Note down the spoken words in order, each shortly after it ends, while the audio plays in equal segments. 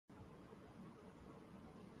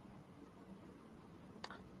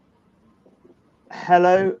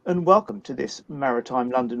Hello and welcome to this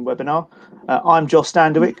Maritime London webinar. I'm Josh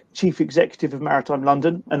Standerwick, Chief Executive of Maritime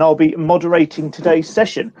London, and I'll be moderating today's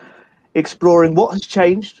session, exploring what has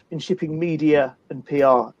changed in shipping media and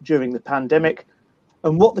PR during the pandemic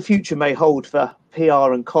and what the future may hold for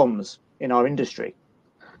PR and comms in our industry.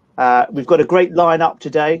 We've got a great lineup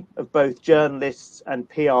today of both journalists and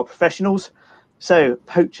PR professionals, so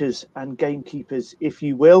poachers and gamekeepers, if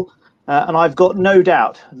you will. And I've got no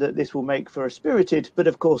doubt that this will make for a spirited, but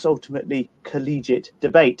of course, ultimately collegiate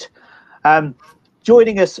debate.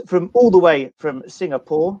 Joining us from all the way from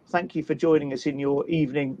Singapore, thank you for joining us in your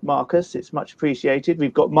evening, Marcus. It's much appreciated.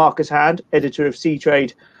 We've got Marcus Hand, editor of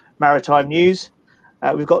Seatrade Maritime News.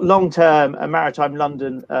 We've got long-term Maritime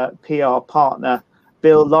London PR partner,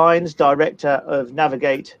 Bill Lyons, director of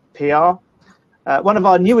Navigate PR. One of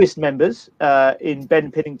our newest members in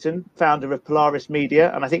Ben Pinnington, founder of Polaris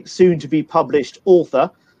Media, and I think soon to be published author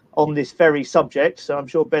on this very subject. So I'm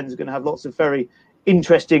sure Ben's going to have lots of very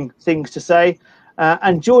interesting things to say.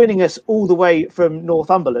 And joining us all the way from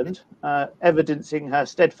Northumberland, evidencing her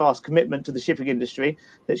steadfast commitment to the shipping industry,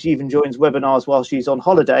 that she even joins webinars while she's on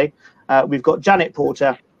holiday, we've got Janet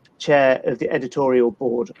Porter, chair of the editorial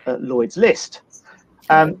board at Lloyd's List.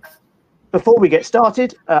 Before we get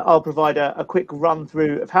started, I'll provide a quick run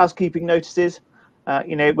through of housekeeping notices.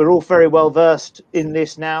 We're all very well versed in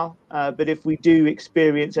this now, but if we do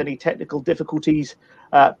experience any technical difficulties,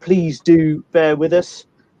 please do bear with us.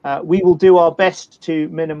 We will do our best to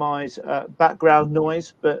minimize background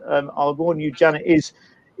noise, but I'll warn you, Janet is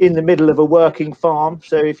in the middle of a working farm.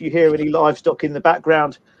 So if you hear any livestock in the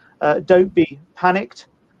background, don't be panicked.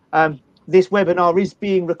 This webinar is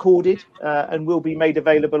being recorded and will be made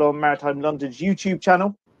available on Maritime London's YouTube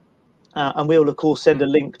channel. And we'll, of course, send a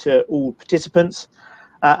link to all participants.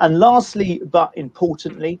 And lastly, but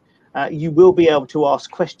importantly, you will be able to ask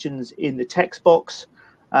questions in the text box.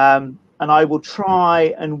 And I will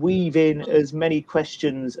try and weave in as many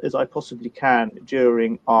questions as I possibly can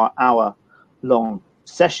during our hour-long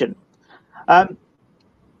session. I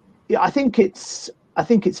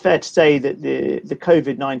think it's fair to say that the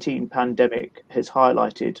COVID-19 pandemic has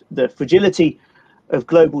highlighted the fragility of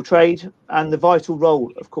global trade and the vital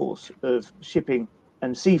role, of course, of shipping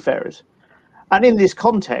and seafarers. And in this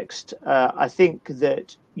context, I think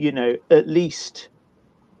that, at least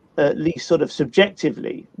sort of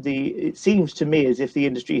subjectively, it seems to me as if the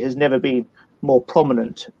industry has never been more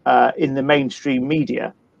prominent in the mainstream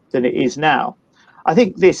media than it is now. I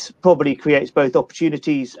think this probably creates both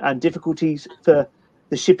opportunities and difficulties for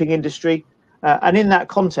the shipping industry. And in that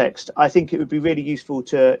context, I think it would be really useful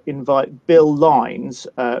to invite Bill Lyons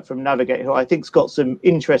from Navigate, who I think's got some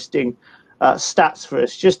interesting stats for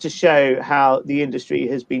us, just to show how the industry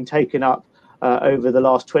has been taken up over the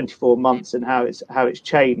last 24 months and how it's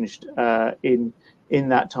changed in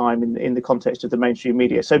that time in the context of the mainstream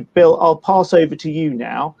media. So, Bill, I'll pass over to you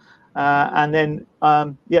now, and then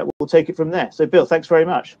we'll take it from there. So, Bill, thanks very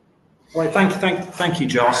much. Well, thank you,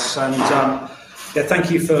 Joss, and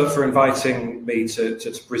thank you for inviting me to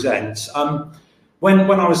present. When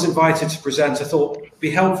I was invited to present, I thought it'd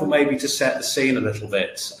be helpful maybe to set the scene a little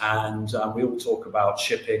bit, and we all talk about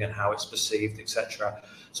shipping and how it's perceived, etc.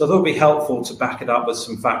 So I thought it'd be helpful to back it up with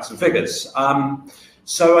some facts and figures.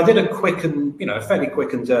 So I did a quick and fairly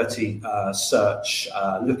quick and dirty search,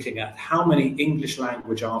 looking at how many English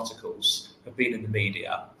language articles have been in the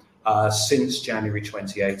media since January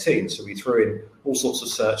 2018. So we threw in all sorts of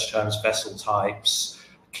search terms, vessel types,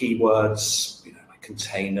 keywords, like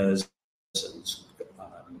containers and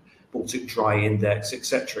Baltic Dry Index,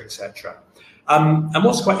 etc., etc. And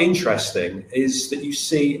what's quite interesting is that you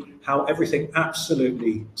see how everything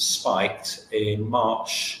absolutely spiked in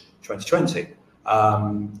March 2020,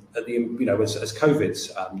 as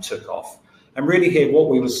COVID took off. And really here, what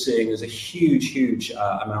we were seeing is a huge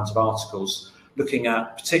amount of articles looking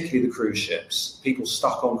at particularly the cruise ships, people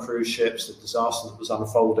stuck on cruise ships, the disaster that was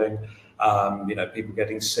unfolding, people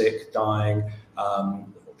getting sick, dying,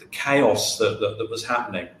 the chaos that was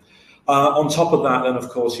happening. On top of that, then, of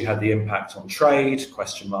course, you had the impact on trade,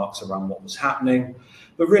 question marks around what was happening.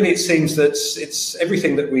 But really, it seems that it's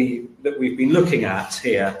everything that we've been looking at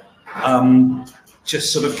here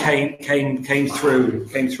just sort of came through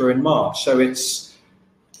in March. So it's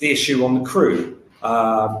the issue on the crew,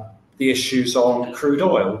 the issues on crude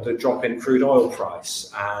oil, the drop in crude oil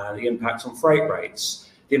price, the impact on freight rates,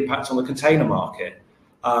 the impact on the container market,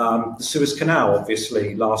 the Suez Canal,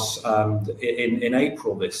 obviously, in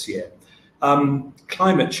April this year.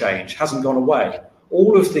 Climate change hasn't gone away.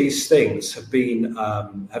 All of these things have been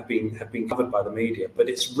covered by the media, but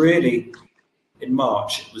it's really in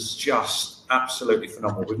March it was just absolutely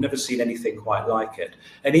phenomenal. We've never seen anything quite like it.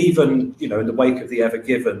 And even, you know, in the wake of the Ever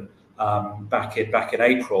Given back in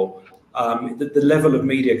April, the level of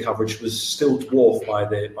media coverage was still dwarfed by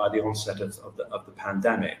the onset of the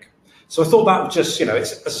pandemic. So I thought that would just, you know,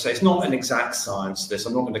 as I say, it's not an exact science. This,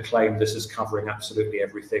 I'm not going to claim this is covering absolutely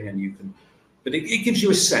everything, and you can, but it gives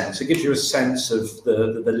you a sense. It gives you a sense of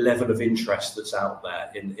the level of interest that's out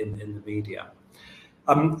there in the media.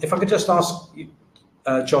 If I could just ask you,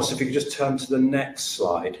 Joss, if you could just turn to the next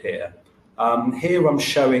slide here. Here I'm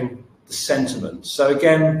showing the sentiment. So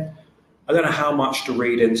again, I don't know how much to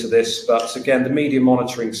read into this, but again, the media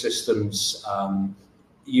monitoring systems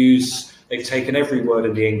they've taken every word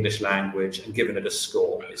in the English language and given it a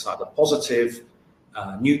score. It's either positive,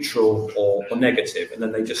 neutral, or negative. And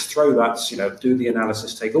then they just throw that, you know, do the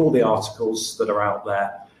analysis, take all the articles that are out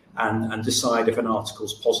there and decide if an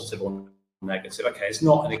article's positive or negative. Okay, it's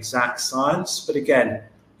not an exact science, but again,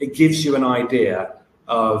 it gives you an idea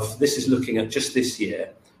of, this is looking at just this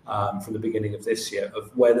year, from the beginning of this year,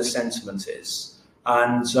 of where the sentiment is.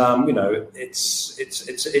 And, you know, it's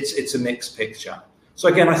a mixed picture. So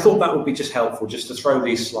again, I thought that would be just helpful, just to throw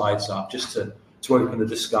these slides up, just to open the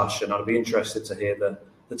discussion. I'd be interested to hear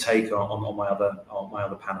the take on my other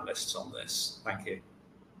panelists on this. Thank you.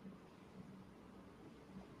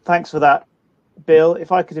 Thanks for that, Bill.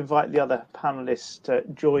 If I could invite the other panelists to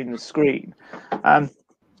join the screen.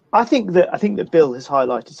 I think that Bill has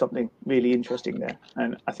highlighted something really interesting there,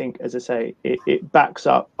 and I think, as I say, it backs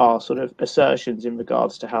up our sort of assertions in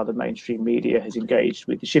regards to how the mainstream media has engaged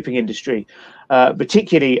with the shipping industry,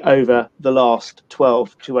 particularly over the last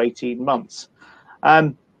 12 to 18 months.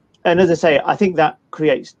 And as I say, I think that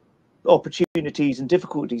creates opportunities and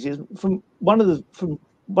difficulties. From one of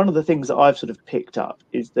the things that I've sort of picked up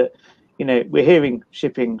is that, you know, we're hearing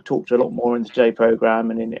shipping talked a lot more in the Today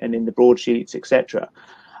programme and in the broadsheets, etc.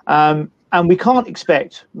 And we can't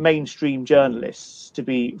expect mainstream journalists to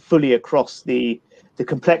be fully across the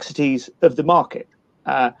complexities of the market.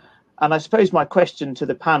 And I suppose my question to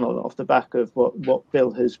the panel, off the back of what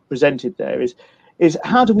Bill has presented there, is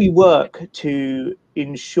how do we work to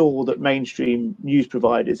ensure that mainstream news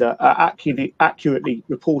providers are accurately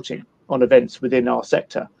reporting on events within our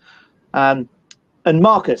sector? And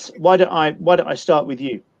Marcus, why don't I start with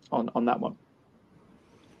you on that one?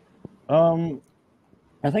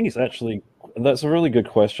 I think that's a really good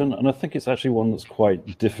question, and I think it's actually one that's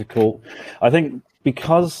quite difficult. I think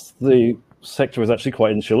because the sector is actually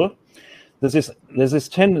quite insular, there's this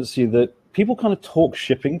tendency that people kind of talk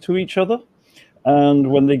shipping to each other,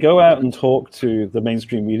 and when they go out and talk to the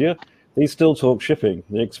mainstream media, they still talk shipping.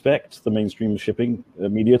 They expect the mainstream shipping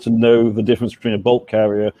media to know the difference between a bulk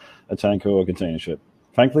carrier, a tanker, or a container ship.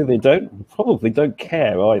 Frankly, they probably don't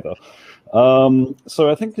care either. So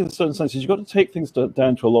I think in certain senses, you've got to take things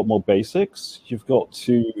down to a lot more basics. You've got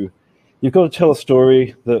to tell a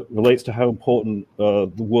story that relates to how important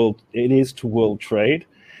the world it is to world trade.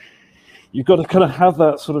 You've got to kind of have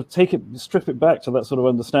that sort of strip it back to that sort of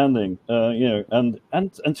understanding, you know,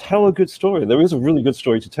 and tell a good story. There is a really good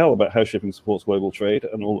story to tell about how shipping supports global trade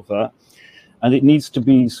and all of that, and it needs to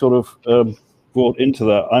be sort of brought into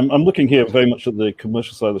that. I'm looking here very much at the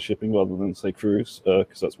commercial side of the shipping rather than, say, cruise,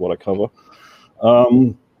 because that's what I cover.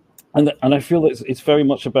 And I feel that it's very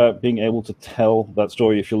much about being able to tell that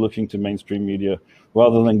story if you're looking to mainstream media,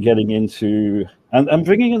 rather than getting into and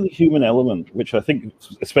bringing in the human element, which I think,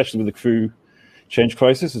 especially with the crew change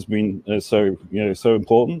crisis, has been so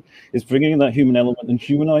important. Is bringing in that human element and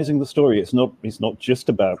humanizing the story. It's not just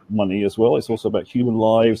about money as well. It's also about human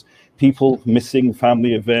lives, people missing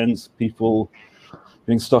family events, people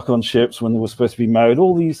being stuck on ships when they were supposed to be married.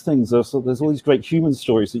 All these things. There's all these great human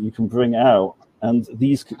stories that you can bring out. And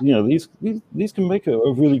these can make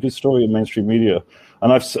a really good story in mainstream media.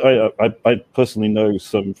 And I personally know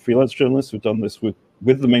some freelance journalists who've done this with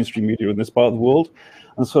the mainstream media in this part of the world,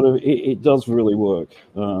 and sort of it does really work.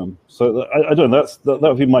 So I don't know. That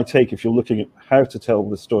would be my take if you're looking at how to tell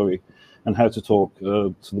the story and how to talk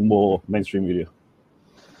to the more mainstream media.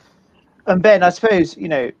 And Ben, I suppose, you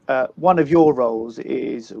know, one of your roles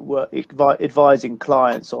is advising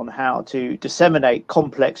clients on how to disseminate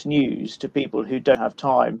complex news to people who don't have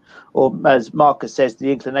time, or, as Marcus says,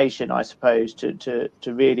 the inclination, I suppose, to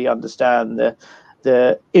really understand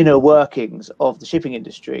the inner workings of the shipping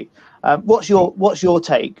industry. What's your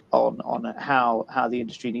take on how the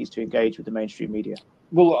industry needs to engage with the mainstream media?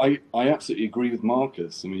 Well, I absolutely agree with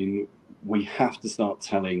Marcus. I mean, we have to start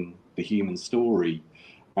telling the human story.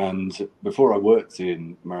 And before I worked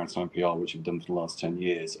in Maritime PR, which I've done for the last 10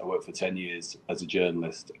 years, I worked for 10 years as a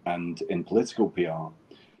journalist and in political PR.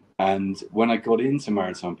 And when I got into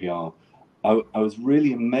Maritime PR, I was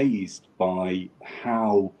really amazed by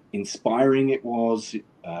how inspiring it was.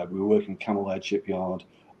 We were working with Camelhead Shipyard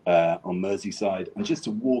on Merseyside, and just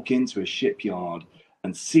to walk into a shipyard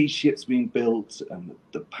and see ships being built and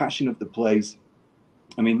the passion of the place.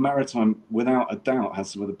 I mean, Maritime, without a doubt, has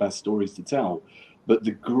some of the best stories to tell. But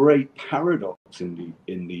the great paradox in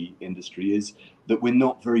the industry is that we're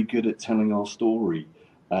not very good at telling our story,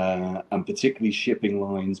 and particularly shipping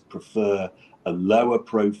lines prefer a lower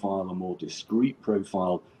profile, a more discreet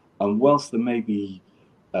profile. And whilst there may be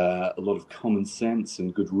a lot of common sense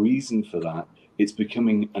and good reason for that, it's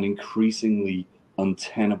becoming an increasingly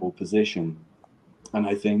untenable position. And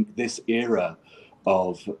I think this era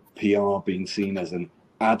of PR being seen as an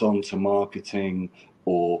add-on to marketing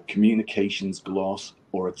or communications gloss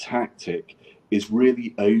or a tactic is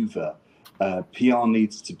really over. PR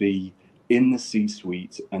needs to be in the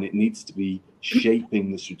C-suite, and it needs to be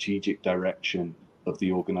shaping the strategic direction of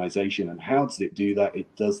the organization. And how does it do that? It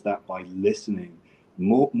does that by listening,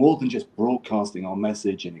 more than just broadcasting our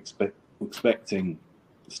message and expecting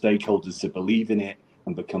stakeholders to believe in it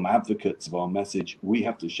and become advocates of our message. We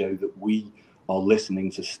have to show that we are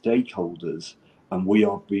listening to stakeholders, and we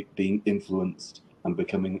are being influenced and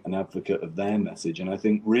becoming an advocate of their message. And I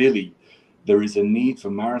think really there is a need for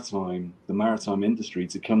the maritime industry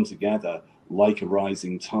to come together like a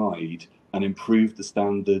rising tide and improve the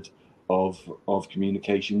standard of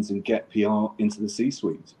communications and get PR into the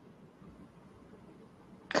C-suite.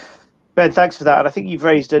 Ben, thanks for that. And I think you've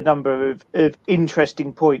raised a number of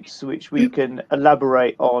interesting points which we can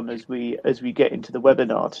elaborate on as we get into the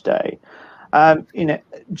webinar today.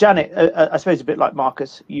 Janet, I suppose a bit like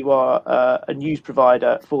Marcus, you are a news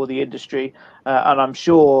provider for the industry, and I'm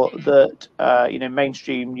sure that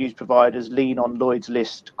mainstream news providers lean on Lloyd's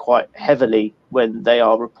List quite heavily when they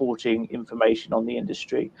are reporting information on the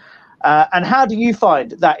industry. And how do you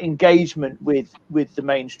find that engagement with the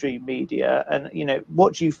mainstream media? And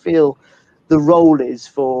what do you feel the role is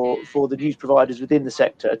for the news providers within the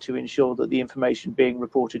sector to ensure that the information being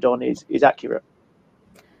reported on is accurate?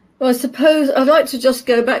 Well, I suppose I'd like to just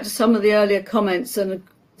go back to some of the earlier comments and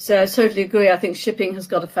say I totally agree. I think shipping has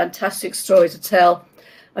got a fantastic story to tell.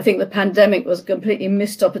 I think the pandemic was a completely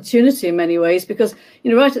missed opportunity in many ways because,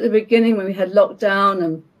 right at the beginning when we had lockdown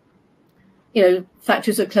and,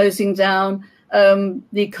 factories are closing down,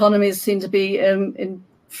 the economies seemed to be in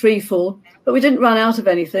free fall, but we didn't run out of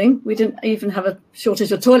anything. We didn't even have a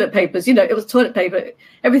shortage of toilet papers. It was toilet paper.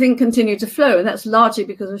 Everything continued to flow, and that's largely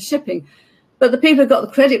because of shipping. But the people who got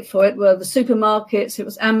the credit for it were the supermarkets, it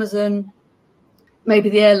was Amazon, maybe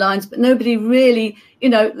the airlines, but nobody really,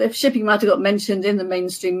 the shipping might have got mentioned in the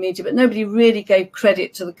mainstream media, but nobody really gave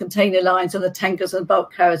credit to the container lines and the tankers and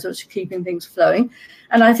bulk carriers which are keeping things flowing.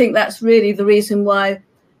 And I think that's really the reason why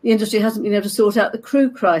the industry hasn't been able to sort out the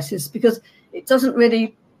crew crisis, because it doesn't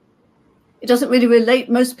really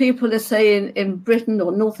relate. Most people, let's say in Britain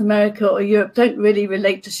or North America or Europe, don't really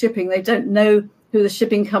relate to shipping. They don't know who the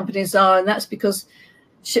shipping companies are, and that's because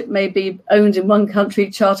ship may be owned in one country,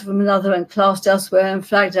 chartered from another, and classed elsewhere and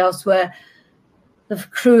flagged elsewhere, the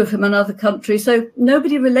crew from another country. So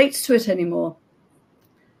nobody relates to it anymore.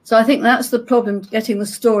 So I think that's the problem, getting the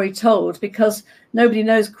story told, because nobody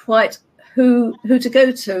knows quite who to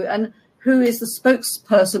go to and who is the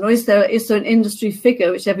spokesperson, or is there an industry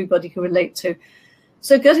figure which everybody can relate to.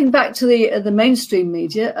 So getting back to the mainstream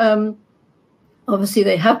media, obviously,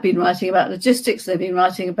 they have been writing about logistics, they've been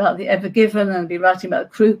writing about the Ever Given, and been writing about the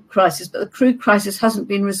crew crisis, but the crew crisis hasn't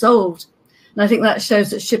been resolved. And I think that shows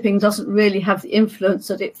that shipping doesn't really have the influence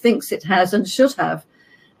that it thinks it has and should have.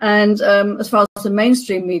 And as far as the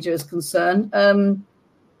mainstream media is concerned,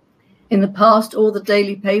 in the past, all the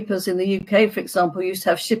daily papers in the UK, for example, used to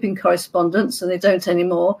have shipping correspondents, and they don't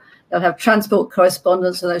anymore. They'll have transport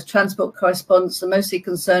correspondents, and those transport correspondents are mostly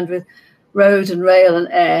concerned with road and rail and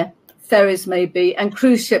air, ferries maybe, and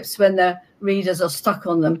cruise ships when their readers are stuck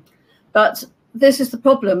on them. But this is the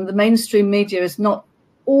problem. The mainstream media is not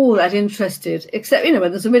all that interested, except, when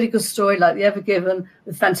there's a really good story like the Ever Given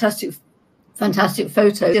with fantastic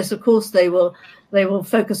photos. Yes, of course they will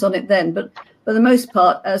focus on it then. But for the most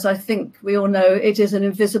part, as I think we all know, it is an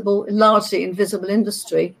largely invisible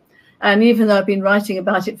industry. And even though I've been writing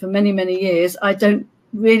about it for many, many years, I don't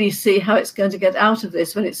really see how it's going to get out of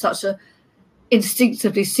this when it's such a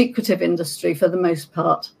instinctively secretive industry for the most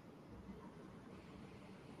part.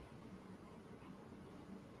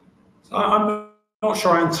 I'm not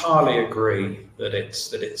sure I entirely agree that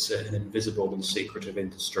it's an invisible and secretive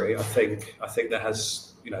industry. I think there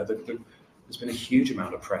has there's been a huge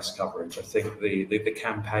amount of press coverage. I think the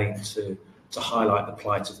campaign to to highlight the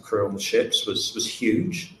plight of the crew on the ships was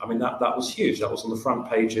huge. I mean, that was huge. That was on the front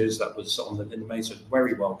pages. That was in the main,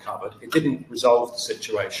 very well covered. It didn't resolve the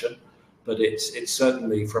situation, but it's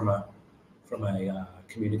certainly from a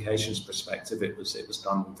communications perspective, it was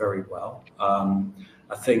done very well.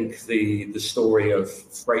 I think the story of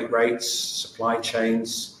freight rates, supply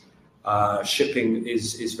chains, shipping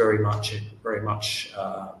is very much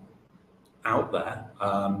out there.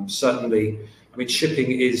 Certainly, I mean,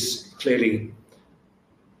 shipping is clearly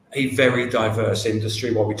a very diverse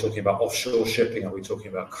industry. What are we talking about? Offshore shipping? Are we talking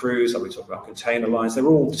about cruise? Are we talking about container lines? They're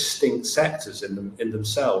all distinct sectors in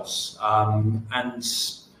themselves, and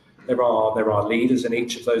there are leaders in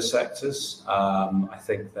each of those sectors. I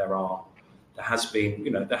think there has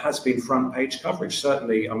been front page coverage.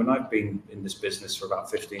 Certainly, I mean, I've been in this business for about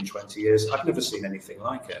 15, 20 years. I've never seen anything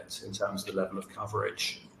like it in terms of the level of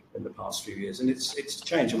coverage in the past few years, and it's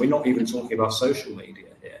changed. And we're not even talking about social media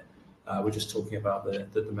here. We're just talking about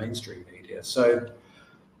the mainstream media. So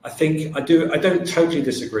I think I don't totally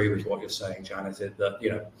disagree with what you're saying, Janet,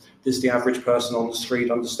 that does the average person on the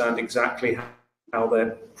street understand exactly how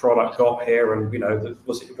their product got here, and it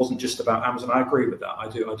wasn't just about Amazon. I agree with that. I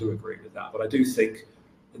do agree with that. But I do think,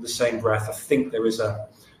 in the same breath, I think there is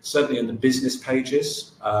certainly in the business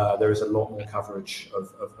pages there is a lot more coverage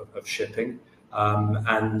of shipping.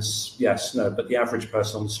 And yes, no, but the average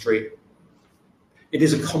person on the street, it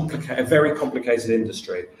is a very complicated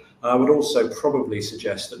industry. I would also probably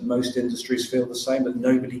suggest that most industries feel the same, that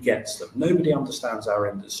nobody gets them. Nobody understands our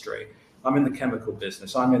industry. I'm in the chemical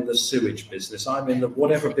business. I'm in the sewage business. I'm in the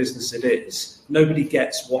whatever business it is. Nobody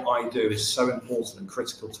gets what I do is so important and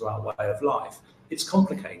critical to our way of life. It's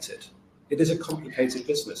complicated. It is a complicated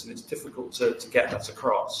business, and it's difficult to get that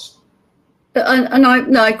across.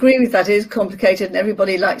 I agree with that. It is complicated, and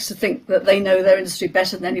everybody likes to think that they know their industry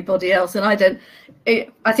better than anybody else. And I don't.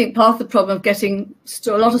 I think part of the problem of getting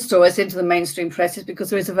a lot of stories into the mainstream press is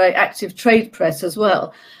because there is a very active trade press as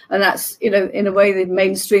well, and that's in a way the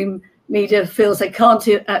mainstream media feels they can't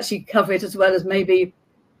actually cover it as well as maybe,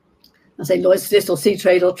 I say, Lloyd's or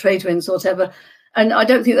Seatrade or Tradewinds or whatever. And I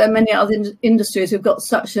don't think there are many other industries who've got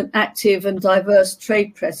such an active and diverse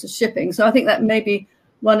trade press as shipping. So I think that may be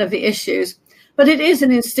one of the issues. But it is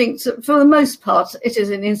an instinct, for the most part, it is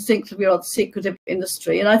an instinctively or secretive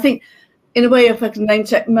industry. And I think, in a way, if I can name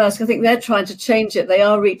check Maersk, I think they're trying to change it. They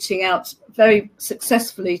are reaching out very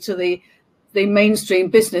successfully to the mainstream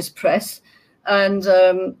business press. And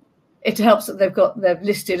it helps that they've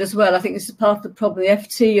listed as well. I think this is part of the problem. The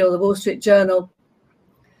FT or the Wall Street Journal,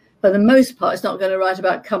 for the most part, is not going to write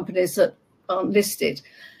about companies that aren't listed.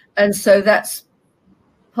 And so that's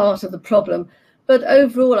part of the problem. But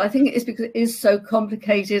overall, I think it is because it is so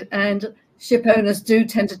complicated, and ship owners do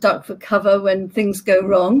tend to duck for cover when things go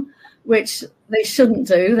wrong, which they shouldn't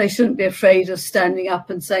do. They shouldn't be afraid of standing up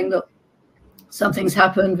and saying, look, something's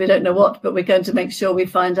happened, we don't know what, but we're going to make sure we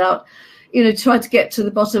find out. Try to get to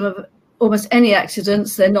the bottom of almost any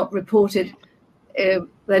accidents. They're not reported. They're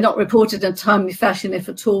not reported in a timely fashion, if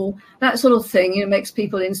at all. That sort of thing, makes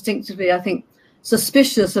people instinctively, I think,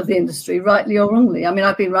 suspicious of the industry, rightly or wrongly. I mean,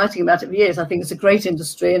 I've been writing about it for years. I think it's a great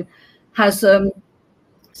industry and has done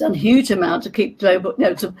a huge amount to keep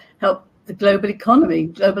to help the global economy,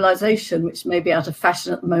 globalization, which may be out of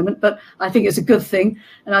fashion at the moment, but I think it's a good thing.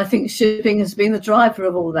 And I think shipping has been the driver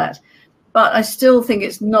of all that. But I still think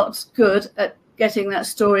it's not good at getting that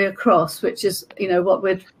story across, which is, what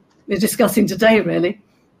we're discussing today, really.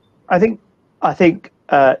 I think,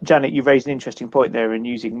 Janet, you raised an interesting point there in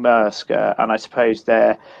using Maersk, and I suppose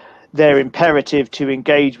their imperative to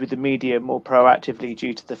engage with the media more proactively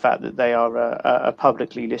due to the fact that they are a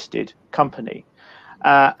publicly listed company.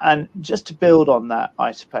 And just to build on that,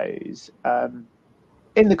 I suppose,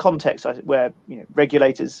 in the context where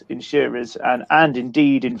regulators, insurers, and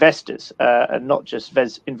indeed investors, and not just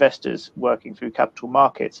investors working through capital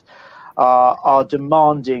markets, are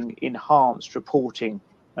demanding enhanced reporting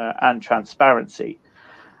and transparency.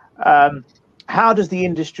 How does the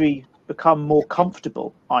industry become more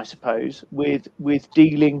comfortable, I suppose, with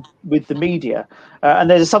dealing with the media? And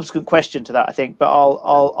there's a subsequent question to that, I think, but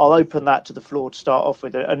I'll open that to the floor to start off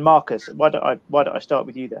with. And Marcus, why don't I start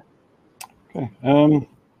with you there? Okay.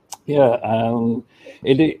 There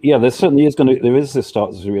certainly is there is this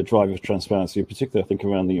starts to be a drive of transparency, particularly I think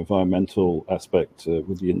around the environmental aspect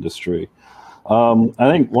with the industry. I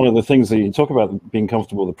think one of the things that you talk about being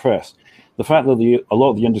comfortable with the press, the fact that a lot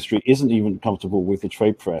of the industry isn't even comfortable with the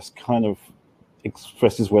trade press kind of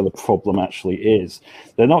expresses where the problem actually is.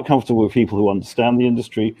 They're not comfortable with people who understand the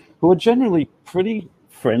industry, who are generally pretty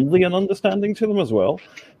friendly and understanding to them as well.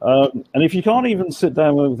 And if you can't even sit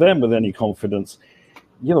down with them with any confidence,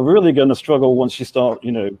 you're really going to struggle once you start,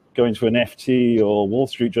 going to an FT or Wall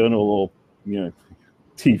Street Journal or,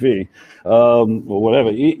 TV or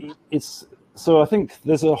whatever. So I think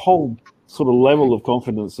there's a whole sort of level of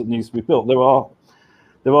confidence that needs to be built.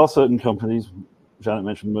 There are certain companies, Janet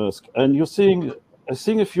mentioned Maersk, and you're seeing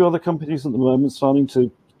a few other companies at the moment starting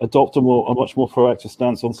to adopt a much more proactive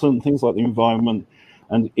stance on certain things like the environment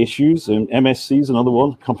and issues. And MSC is another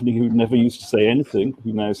one, company who never used to say anything,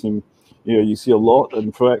 who now seem, you see a lot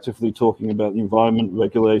and proactively talking about the environment,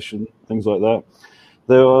 regulation, things like that.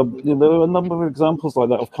 There are a number of examples like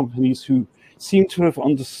that of companies who seem to have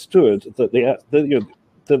understood that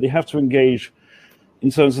they have to engage in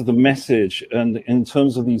terms of the message and in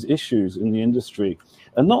terms of these issues in the industry.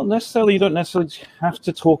 And you don't necessarily have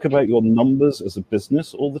to talk about your numbers as a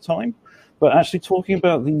business all the time, but actually talking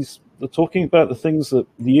about the things that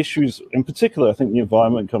the issues, in particular, I think the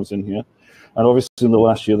environment comes in here, and obviously in the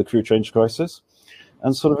last year, the crew change crisis,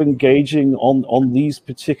 and sort of engaging on these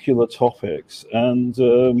particular topics and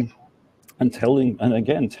telling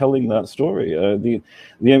that story, the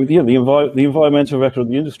environmental record of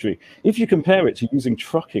the industry. If you compare it to using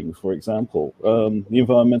trucking, for example, the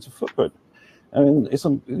environmental footprint, I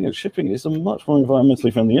mean, shipping is a much more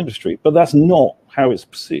environmentally friendly industry, but that's not how it's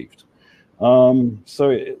perceived.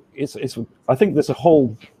 So I think there's a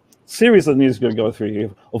whole series that needs to go through here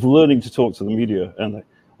of learning to talk to the media and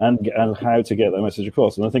how to get that message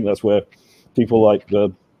across. And I think that's where people like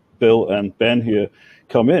Bill and Ben here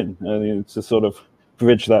come in to sort of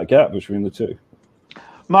bridge that gap between the two.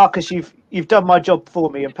 Marcus, you've done my job for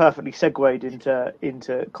me and perfectly segued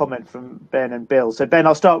into comment from Ben and Bill. So Ben,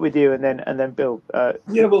 I'll start with you and then Bill.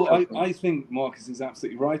 I think Marcus is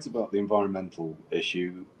absolutely right about the environmental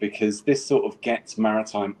issue, because this sort of gets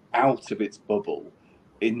maritime out of its bubble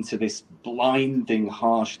into this blinding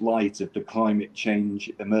harsh light of the climate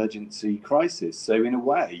change emergency crisis. So in a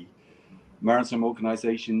way, maritime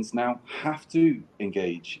organisations now have to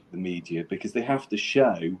engage the media, because they have to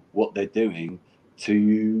show what they're doing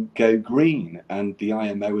to go green. And the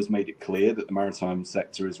IMO has made it clear that the maritime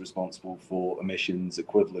sector is responsible for emissions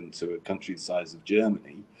equivalent to a country the size of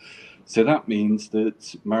Germany. So that means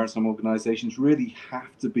that maritime organisations really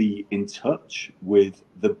have to be in touch with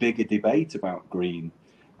the bigger debate about green,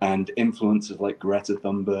 and influencers like Greta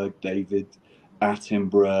Thunberg, David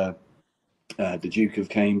Attenborough, the Duke of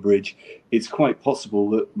Cambridge. It's quite possible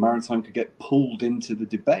that maritime could get pulled into the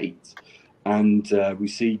debate. And we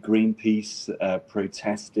see Greenpeace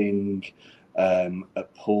protesting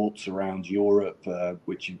at ports around Europe,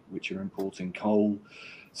 which are importing coal.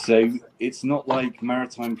 So it's not like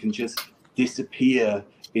maritime can just disappear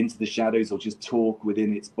into the shadows or just talk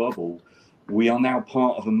within its bubble. We are now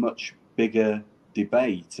part of a much bigger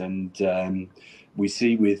debate, and we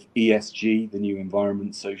see with ESG, the new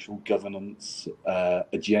environment, social governance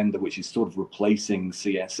agenda, which is sort of replacing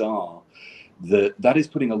CSR, that is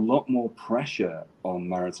putting a lot more pressure on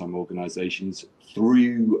maritime organizations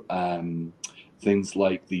through things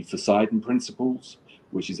like the Poseidon principles,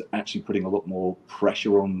 which is actually putting a lot more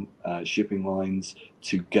pressure on shipping lines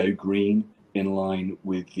to go green in line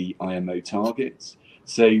with the IMO targets.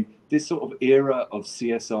 So this sort of era of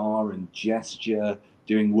CSR and gesture,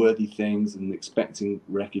 doing worthy things and expecting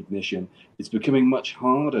recognition, it's becoming much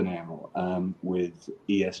harder now with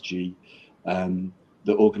ESG.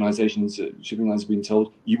 The organizations, shipping lines have been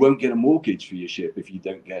told, you won't get a mortgage for your ship if you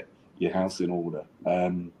don't get your house in order.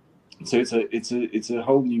 So it's a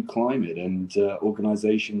whole new climate, and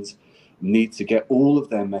organizations need to get all of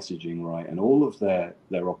their messaging right and all of their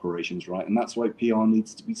operations right. And that's why PR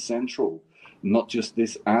needs to be central, not just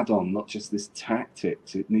this add-on, not just this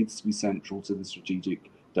tactics. It needs to be central to the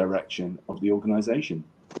strategic direction of the organization.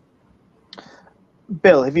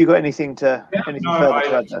 Bill, have you got anything further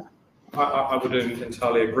to add there? I would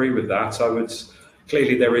entirely agree with that.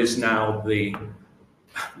 Clearly there is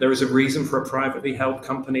a reason for a privately held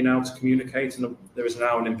company now to communicate, and there is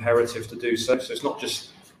now an imperative to do so. So it's not just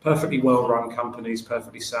perfectly well-run companies,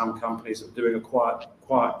 perfectly sound companies that are doing a quite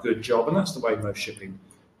good job, and that's the way most shipping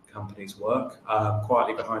companies work,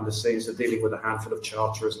 quietly behind the scenes. They're dealing with a handful of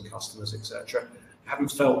charterers and customers, etc.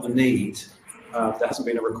 Haven't felt the need. There hasn't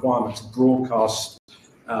been a requirement to broadcast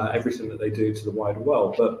everything that they do to the wider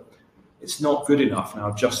world, but it's not good enough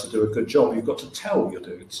now just to do a good job. You've got to tell what you're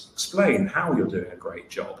doing, explain how you're doing a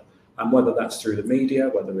great job, and whether that's through the media,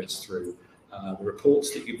 whether it's through the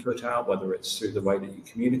reports that you put out, whether it's through the way that you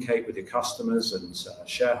communicate with your customers and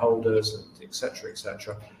shareholders, and etc.,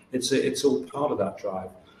 etc. It's all part of that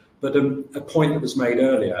drive. But a point that was made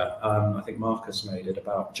earlier, I think Marcus made it,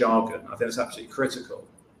 about jargon. I think it's absolutely critical,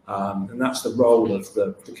 and that's the role of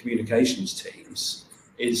the communications teams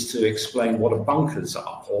is to explain what a bunkers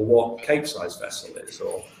are, or what Capesize vessel is,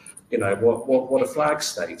 or what a flag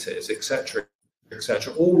state is, etc.,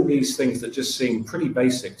 etc. All of these things that just seem pretty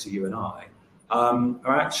basic to you and I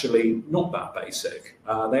are actually not that basic.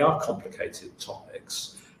 They are complicated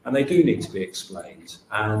topics, and they do need to be explained,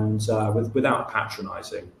 and without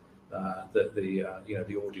patronising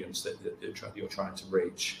the audience that you're trying to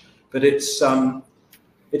reach. But it's a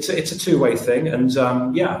two-way thing, and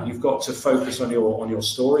you've got to focus on your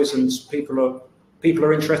stories, and people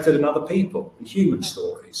are interested in other people, in human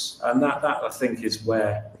stories, and that I think is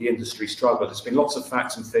where the industry struggled. There's been lots of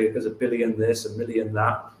facts and figures, 1 billion this, 1 million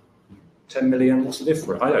that, 10 million. What's the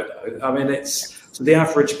difference? I don't know. I mean, it's to the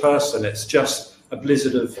average person, it's just a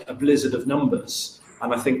blizzard of numbers.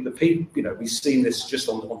 And I think the people, we've seen this just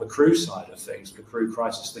on the crew side of things, the crew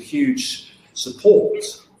crisis, the huge support.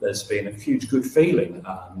 There's been a huge good feeling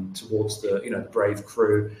towards the brave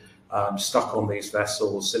crew stuck on these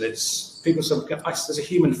vessels, and it's people say there's a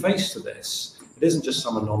human face to this. It isn't just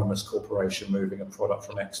some anonymous corporation moving a product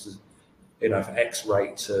from X to for X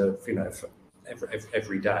rate to for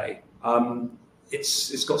every day.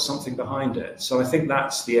 It's got something behind it. So I think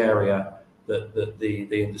that's the area that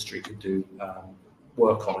the industry could do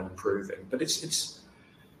work on improving. But it's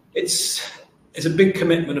a big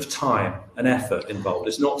commitment of time and effort involved.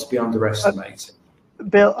 It's not to be underestimated.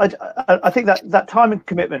 Bill, I think that time and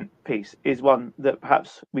commitment piece is one that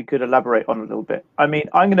perhaps we could elaborate on a little bit. I mean,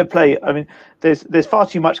 there's far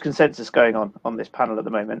too much consensus going on this panel at the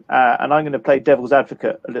moment, and I'm going to play devil's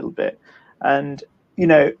advocate a little bit. And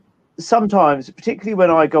sometimes, particularly when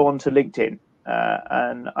I go onto LinkedIn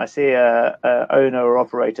and I see a owner or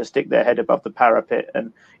operator stick their head above the parapet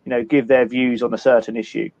and give their views on a certain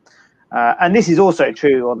issue. And this is also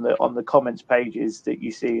true on the comments pages that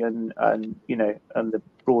you see and the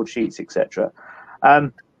broadsheets, etc.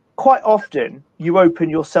 Quite often, you open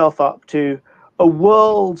yourself up to a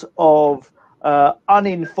world of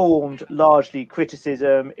uninformed, largely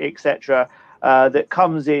criticism, etc., that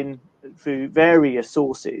comes in through various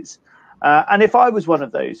sources. And if I was one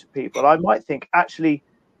of those people, I might think, actually,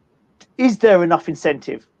 is there enough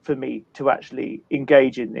incentive for me to actually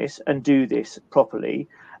engage in this and do this properly?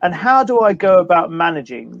 And how do I go about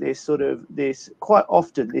managing this quite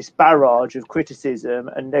often this barrage of criticism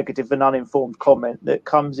and negative and uninformed comment that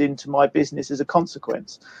comes into my business as a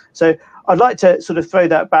consequence? So I'd like to sort of throw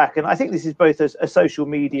that back. And I think this is both a social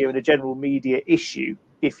media and a general media issue,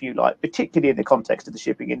 if you like, particularly in the context of the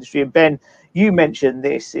shipping industry. And Ben, you mentioned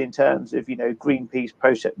this in terms of, Greenpeace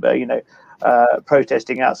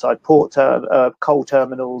protesting outside coal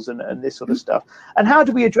terminals and this sort of stuff. And how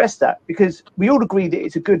do we address that? Because we all agree that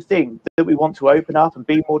it's a good thing that we want to open up and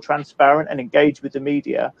be more transparent and engage with the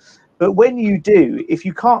media. But when you do, if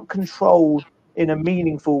you can't control in a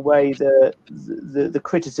meaningful way the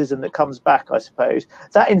criticism that comes back, I suppose,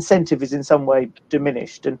 that incentive is in some way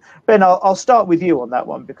diminished. And Ben, I'll start with you on that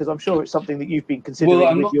one, because I'm sure it's something that you've been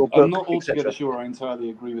considering your book. I'm not altogether sure I entirely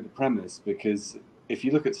agree with the premise, because if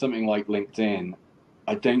you look at something like LinkedIn,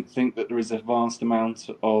 I don't think that there is a vast amount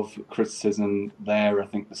of criticism there. I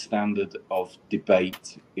think the standard of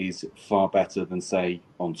debate is far better than, say,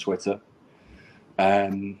 on Twitter.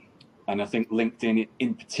 And I think LinkedIn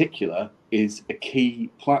in particular is a key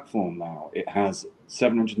platform now. It has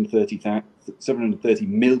 730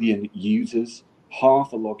 million users,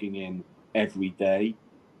 half are logging in every day,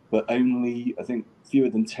 but only, I think, fewer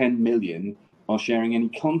than 10 million are sharing any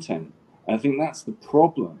content. And I think that's the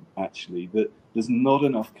problem, actually, that there's not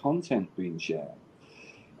enough content being shared.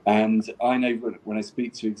 And I know when I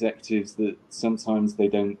speak to executives that sometimes they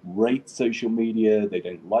don't rate social media, they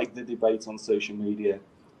don't like the debate on social media.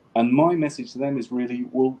 And my message to them is really,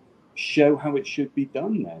 well, show how it should be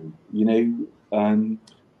done then.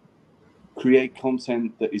 Create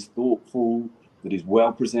content that is thoughtful, that is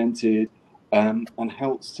well presented, and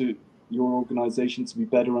helps to your organization to be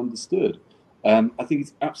better understood. I think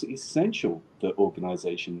it's absolutely essential that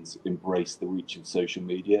organizations embrace the reach of social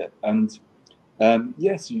media. And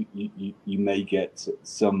yes, you may get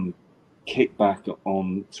some kickback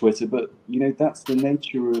on Twitter, but that's the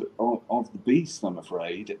nature of the beast, I'm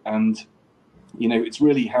afraid. And it's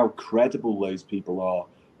really how credible those people are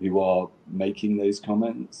who are making those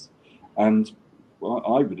comments. And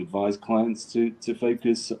I would advise clients to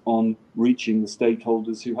focus on reaching the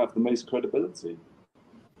stakeholders who have the most credibility.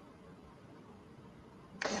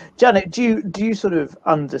 Janet, do you sort of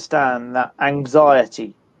understand that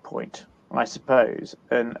anxiety point, I suppose,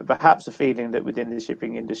 and perhaps a feeling that within the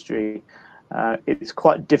shipping industry it's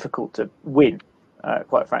quite difficult to win,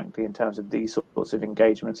 quite frankly, in terms of these sorts of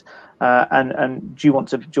engagements? And do you want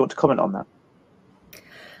to comment on that?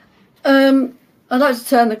 I'd like to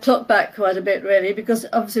turn the clock back quite a bit, really, because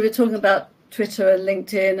obviously we're talking about Twitter and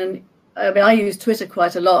LinkedIn, and I mean, I use Twitter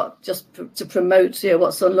quite a lot just to promote,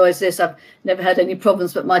 what's on Lloyd's list. I've never had any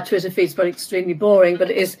problems, but my Twitter feed's probably extremely boring,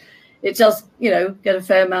 but it does, get a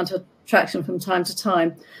fair amount of traction from time to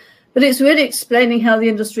time. But it's really explaining how the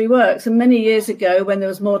industry works. And many years ago, when there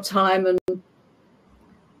was more time and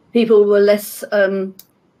people were less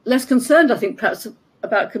concerned, I think, perhaps,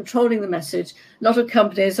 about controlling the message, a lot of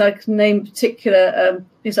companies, I can name particular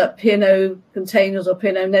things like P&O Containers or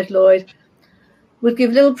P&O Ned Lloyd, would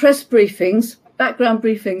give little press briefings, background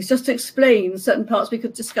briefings, just to explain certain parts. We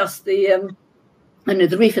could discuss the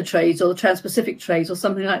reefer trades or the Trans-Pacific trades or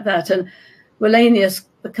something like that. And Wallenius,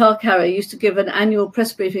 the car carrier, used to give an annual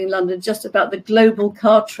press briefing in London just about the global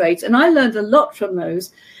car trades. And I learned a lot from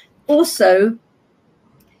those. Also,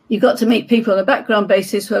 you got to meet people on a background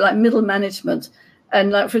basis who are like middle management.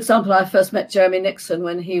 And like, for example, I first met Jeremy Nixon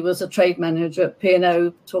when he was a trade manager at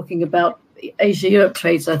P&O talking about Asia-Europe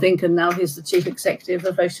trades, I think, and now he's the chief executive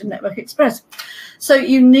of Ocean Network Express. So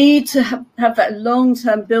you need to have that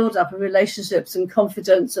long-term build-up of relationships and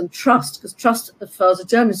confidence and trust, because trust, as far as a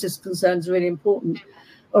journalist is concerned, is really important,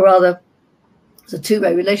 or rather, it's a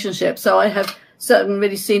two-way relationship. So I have certain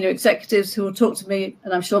really senior executives who will talk to me,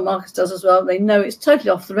 and I'm sure Marcus does as well. They know it's totally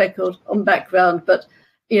off the record, on background, but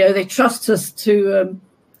they trust us to,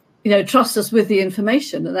 trust us with the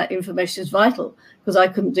information, and that information is vital, because I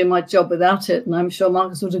couldn't do my job without it. And I'm sure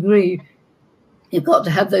Marcus would agree. You've got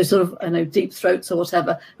to have those sort of, deep throats or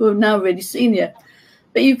whatever, who are now really senior.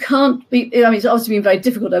 But you can't be, it's obviously been very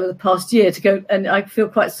difficult over the past year to go, and I feel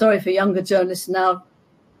quite sorry for younger journalists now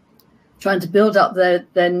trying to build up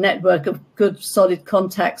their network of good, solid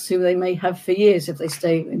contacts who they may have for years if they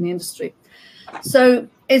stay in the industry. So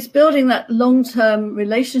it's building that long-term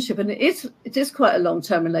relationship, and it is quite a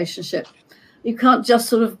long-term relationship. You can't just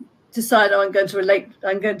sort of decide, I'm going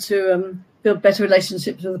to build better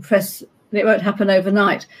relationships with the press, and it won't happen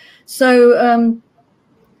overnight. So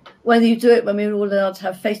whether you do it when we're all allowed to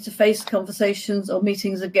have face-to-face conversations or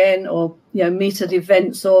meetings again, or meet at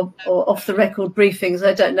events or off-the-record briefings,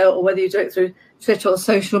 I don't know, or whether you do it through Twitter or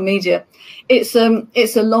social media, it's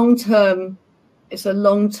a long-term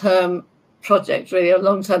project, really, a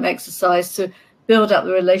long-term exercise to build up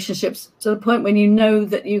the relationships to the point when you know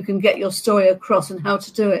that you can get your story across and how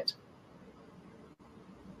to do it.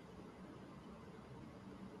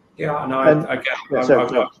 Yeah, no, I get.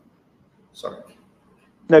 Sorry.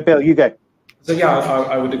 No, Bill, you go. So yeah,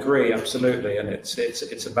 I would agree absolutely, and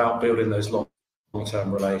it's about building those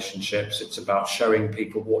long-term relationships. It's about showing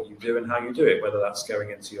people what you do and how you do it, whether that's going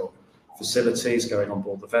into your facilities, going on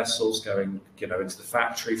board the vessels, going into the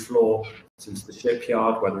factory floor, into the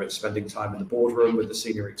shipyard, whether it's spending time in the boardroom with the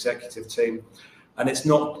senior executive team. And it's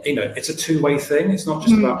not, it's a two-way thing. It's not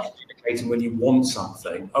just about communicating when you want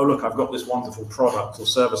something. Oh, look, I've got this wonderful product or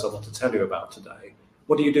service I want to tell you about today.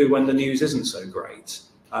 What do you do when the news isn't so great?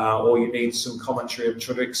 Or you need some commentary of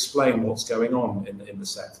trying to explain what's going on in the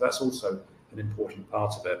sector. That's also an important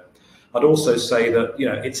part of it. I'd also say that,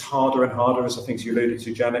 it's harder and harder, as I think you alluded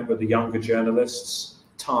to, Janet, with the younger journalists.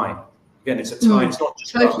 Time. Again, it's a time. It's not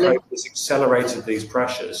just about COVID. It's accelerated these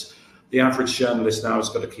pressures. The average journalist now has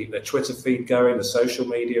got to keep their Twitter feed going, the social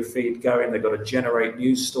media feed going. They've got to generate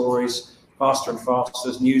news stories faster and faster.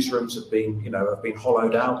 As newsrooms have been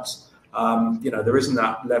hollowed out. There isn't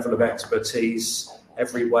that level of expertise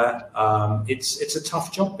everywhere. It's a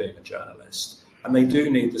tough job being a journalist. And they do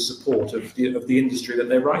need the support of the industry that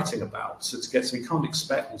they're writing about. So you can't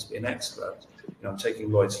expect them to be an expert. I'm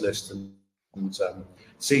taking Lloyd's list and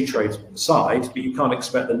Seatrade aside, but you can't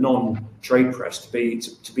expect the non-trade press to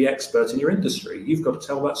be expert in your industry. You've got to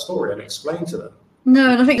tell that story and explain to them.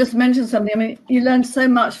 No, and I think just to mention something, I mean, you learn so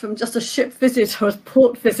much from just a ship visit or a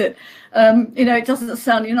port visit. It doesn't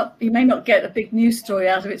sound, you may not get a big news story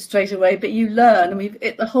out of it straight away, but you learn.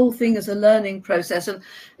 The whole thing is a learning process, and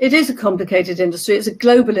it is a complicated industry. It's a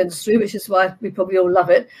global industry, which is why we probably all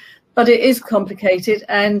love it, but it is complicated,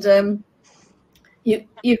 and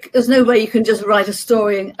there's no way you can just write a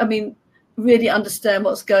story and, really understand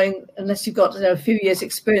what's going, unless you've got a few years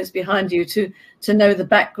experience behind you to know the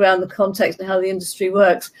background, the context, and how the industry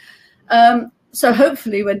works. So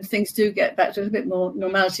hopefully when things do get back to a bit more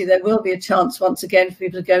normality, there will be a chance once again for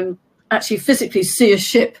people to go and actually physically see a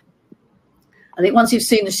ship. I think once you've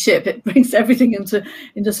seen a ship, it brings everything into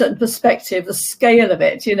a certain perspective, the scale of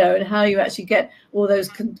it, and how you actually get all those,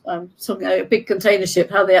 something like a big container ship,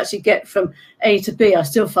 how they actually get from A to B, I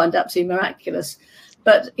still find absolutely miraculous.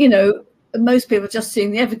 But, most people have just seen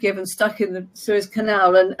the Ever Given stuck in the Suez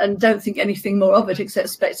Canal and don't think anything more of it except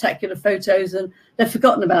spectacular photos, and they've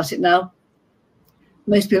forgotten about it now.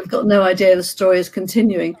 most people have got no idea the story is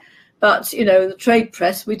continuing. But, you know, the trade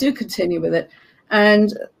press, we do continue with it.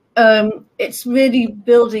 And it's really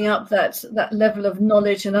building up that level of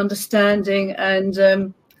knowledge and understanding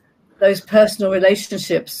and those personal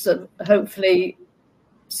relationships that hopefully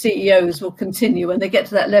CEOs will continue. When they get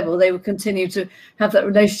to that level, they will continue to have that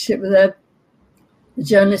relationship with the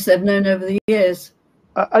journalists they've known over the years.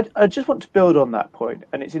 I just want to build on that point,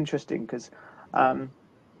 and it's interesting because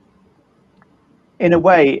in a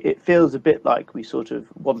way it feels a bit like we sort of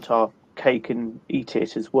want our cake and eat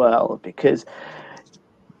it as well, because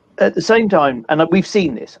at the same time, and we've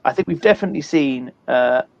seen this, I think we've definitely seen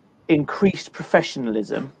increased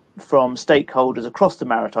professionalism from stakeholders across the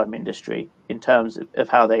maritime industry in terms of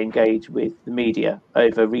how they engage with the media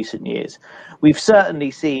over recent years. We've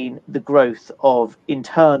certainly seen the growth of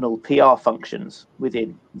internal PR functions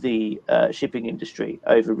within the shipping industry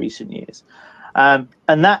over recent years. And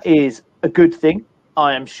that is a good thing.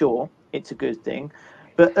 I am sure it's a good thing.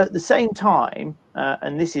 But at the same time,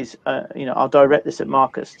 and this is, I'll direct this at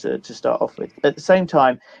Marcus to start off with. At the same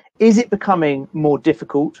time, is it becoming more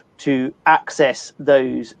difficult to access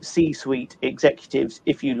those C-suite executives,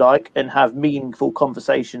 if you like, and have meaningful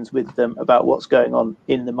conversations with them about what's going on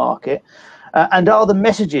in the market? And are the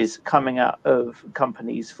messages coming out of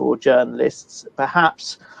companies for journalists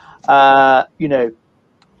perhaps, more,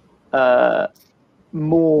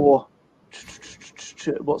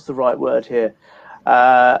 what's the right word here?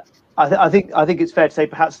 I think it's fair to say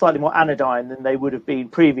perhaps slightly more anodyne than they would have been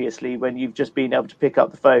previously, when you've just been able to pick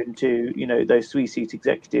up the phone to those C-suite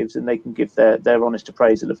executives and they can give their honest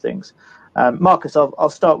appraisal of things. Marcus, I'll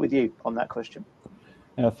start with you on that question.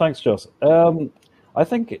 Yeah, thanks, Joss. I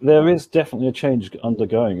think there is definitely a change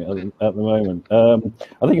undergoing at the moment.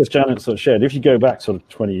 I think as Janet sort of shared, if you go back sort of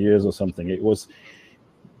 20 years or something, it was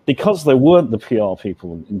because there weren't the PR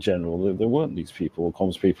people in general, there weren't these people,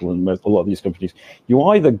 comms people in a lot of these companies. You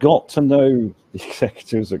either got to know the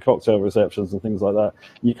executives at cocktail receptions and things like that.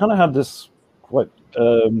 You kind of had this quite,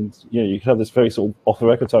 you could have this very sort of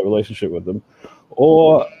off-the-record type relationship with them,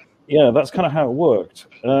 or that's kind of how it worked,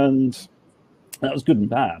 and that was good and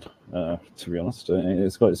bad, to be honest.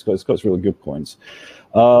 It's got its really good points.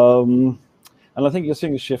 And I think you're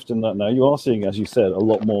seeing a shift in that now. You are seeing, as you said, a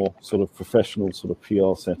lot more sort of professional sort of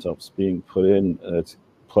PR setups being put in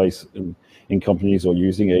place in companies or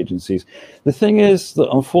using agencies. The thing is that,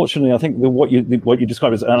 unfortunately, I think what you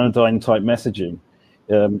describe as anodyne type messaging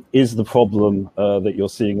is the problem that you're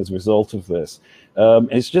seeing as a result of this.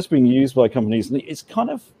 It's just being used by companies, and it's kind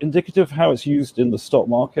of indicative of how it's used in the stock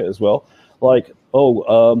market as well. Like,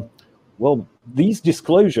 well, these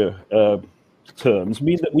disclosure terms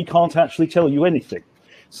mean that we can't actually tell you anything.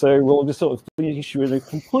 So we'll just sort of issue a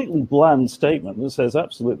completely bland statement that says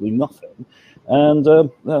absolutely nothing. And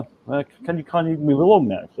can you kindly move along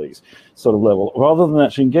now, please, sort of level, rather than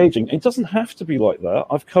actually engaging. It doesn't have to be like that.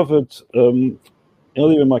 I've covered,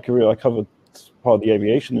 earlier in my career, I covered part of the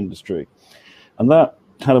aviation industry. And that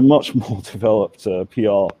had a much more developed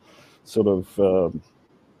PR sort of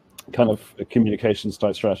kind of communications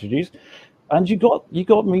type strategies. And you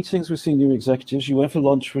got meetings with senior executives. You went for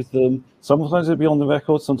lunch with them. Sometimes it'd be on the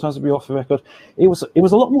record, sometimes it'd be off the record. It was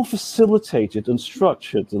a lot more facilitated and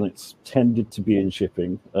structured than it's tended to be in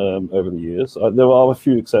shipping over the years. There are a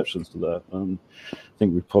few exceptions to that. I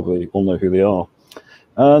think we probably all know who they are.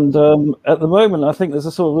 And at the moment, I think there's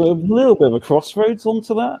a sort of a little bit of a crossroads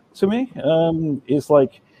onto that. To me, it's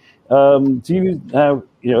like, do you now?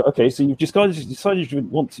 Okay, so you've decided you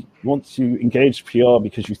want to engage PR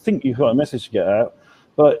because you think you've got a message to get out,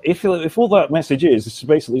 but if all that message is to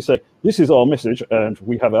basically say this is our message and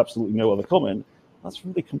we have absolutely no other comment, that's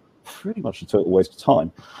really pretty much a total waste of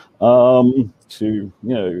time to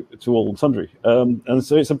all and sundry. And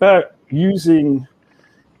so it's about getting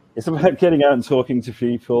out and talking to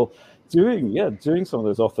people, doing some of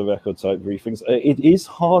those off the record type briefings. It is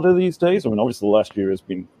harder these days. I mean, obviously the last year has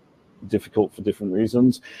been difficult for different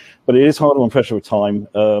reasons, but it is harder when pressure of time.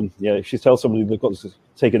 If you tell somebody they've got to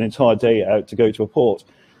take an entire day out to go to a port,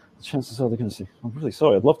 the chances are they're going to say, "I'm really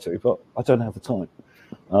sorry, I'd love to, but I don't have the time."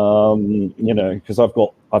 Because I'm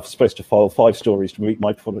supposed to file 5 stories to meet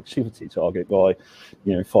my productivity target by,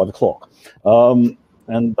 5 o'clock, and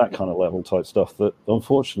that kind of level type stuff. That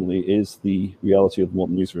unfortunately is the reality of the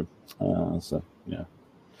modern newsroom.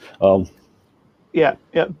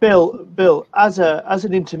 Bill, as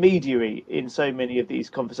an intermediary in so many of these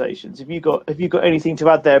conversations, have you got anything to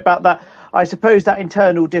add there about that? I suppose that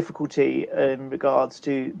internal difficulty in regards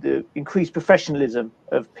to the increased professionalism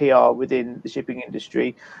of PR within the shipping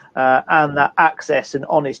industry, and that access and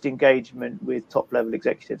honest engagement with top level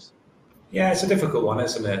executives. Yeah, it's a difficult one,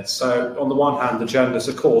 isn't it? So on the one hand, the journalists,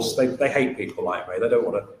 of course, they hate people like me. They don't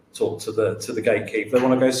want to talk to the gatekeeper. They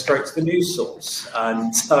want to go straight to the news source,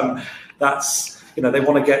 and that's, you know, they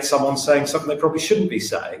want to get someone saying something they probably shouldn't be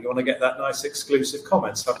saying. You want to get that nice exclusive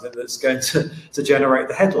comment, something that's going to generate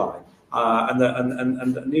the headline and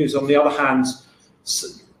the news. On the other hand,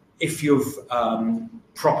 if you've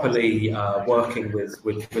properly working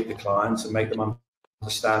with the clients and make them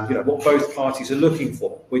understand, you know, what both parties are looking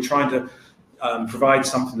for. We're trying to provide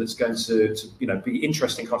something that's going to you know, be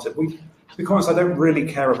interesting content. Because I don't really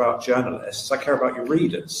care about journalists. I care about your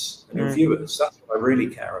readers and your viewers. That's what I really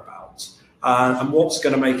care about. And what's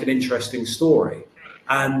going to make an interesting story.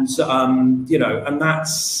 And you know, and that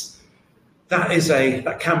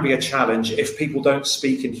can be a challenge if people don't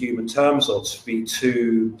speak in human terms, or to be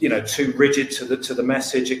too, you know, too rigid to the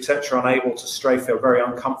message, etc., unable to stray, feel very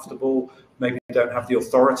uncomfortable. Maybe they don't have the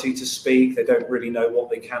authority to speak. They don't really know what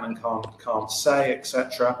they can and can't say,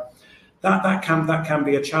 etc. That can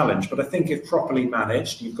be a challenge. But I think if properly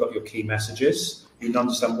managed, you've got your key messages, you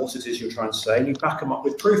understand what it is you're trying to say, and you back them up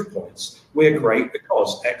with proof points. We're great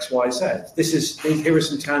because X, Y, Z. Here are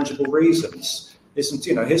some tangible reasons.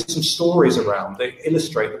 Here's some stories around that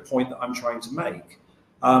illustrate the point that I'm trying to make.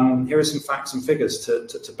 Here are some facts and figures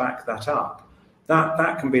to back that up.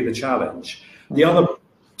 That can be the challenge. The other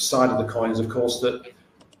side of the coin is, of course, that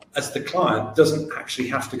as the client doesn't actually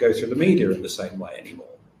have to go through the media in the same way anymore.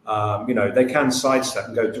 You know, they can sidestep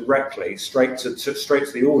and go directly straight to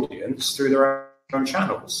the audience through their own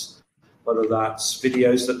channels, whether that's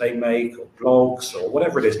videos that they make or blogs or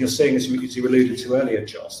whatever it is. And you're seeing, as you alluded to earlier,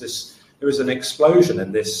 Joss, there is an explosion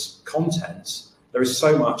in this content. There is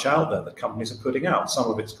so much out there that companies are putting out. Some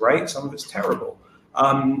of it's great, some of it's terrible.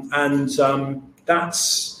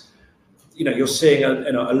 That's, you know, you're seeing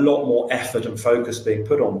a lot more effort and focus being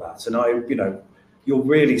put on that. And you're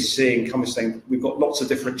really seeing companies saying we've got lots of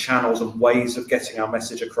different channels and ways of getting our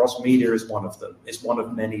message across. Media is one of them. It's one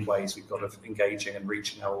of many ways we've got of engaging and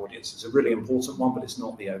reaching our audience. It's a really important one, but it's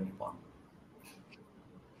not the only one.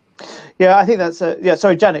 Yeah, I think that's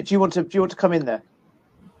sorry, Janet, do you want to come in there?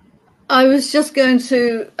 I was just going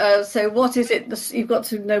to say, what is it? You've got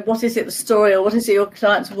to know what is it the story, or what is it your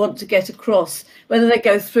clients want to get across, whether they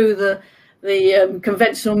go through the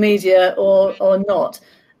conventional media or not.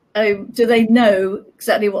 Do they know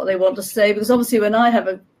exactly what they want to say? Because obviously, when I have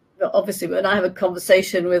a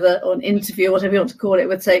conversation with or an interview, whatever you want to call it,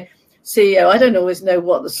 with say CEO, I don't always know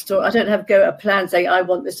what the story. I don't have a plan saying I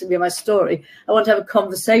want this to be my story. I want to have a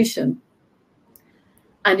conversation.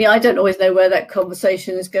 And I don't always know where that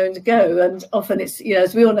conversation is going to go. And often it's, you know,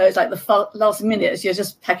 as we all know, it's like the last minute as you're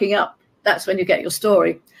just packing up. That's when you get your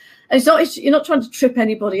story. And you're not trying to trip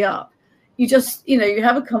anybody up. You just, you know, you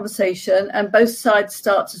have a conversation and both sides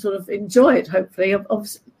start to sort of enjoy it, hopefully.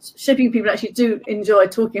 Shipping people actually do enjoy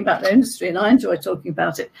talking about their industry, and I enjoy talking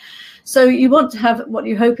about it. So you want to have what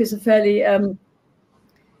you hope is a fairly,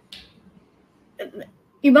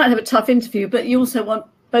 you might have a tough interview, but you also want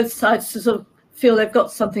both sides to sort of feel they've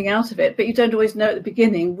got something out of it, but you don't always know at the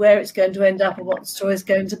beginning where it's going to end up or what the story is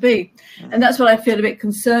going to be. And that's what I feel a bit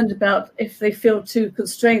concerned about. If they feel too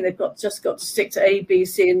constrained, they've just got to stick to A, B,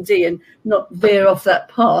 C, and D and not veer off that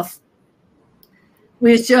path.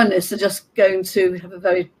 We as journalists are just going to have a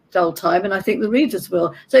very dull time, and I think the readers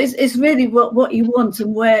will. So it's really what you want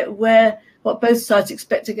and what both sides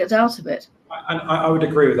expect to get out of it. I would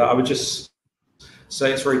agree with that. I would just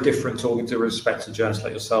say it's very different talking to respected journalists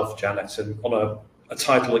like yourself, Janet, and on a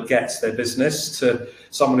title that gets their business, to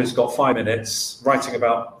someone who's got 5 minutes writing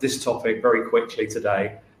about this topic very quickly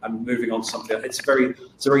today and moving on to something. It's a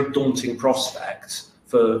very daunting prospect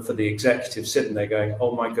for the executive sitting there going,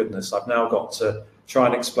 oh my goodness, I've now got to try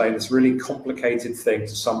and explain this really complicated thing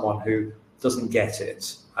to someone who doesn't get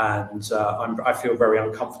it. And I feel very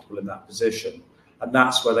uncomfortable in that position. And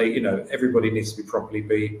that's where everybody needs to be properly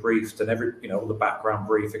briefed, and all the background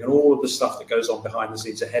briefing and all of the stuff that goes on behind the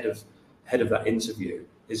scenes ahead of that interview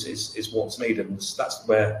is what's needed. And that's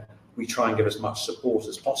where we try and give as much support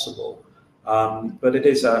as possible. But it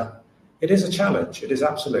is a challenge. It is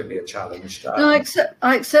absolutely a challenge. No,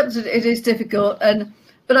 I accept that it is difficult,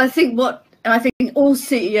 but I think all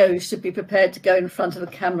CEOs should be prepared to go in front of a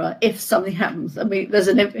camera if something happens. I mean, there's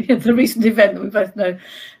the recent event that we both know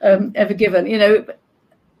ever given.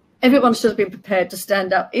 Everyone should have been prepared to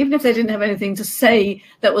stand up, even if they didn't have anything to say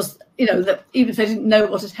that was, that even if they didn't know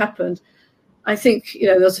what had happened. I think,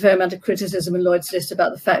 there was a fair amount of criticism in Lloyd's list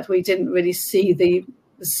about the fact we didn't really see the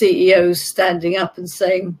CEOs standing up and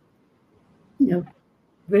saying,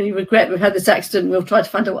 really regret we've had this accident, we'll try to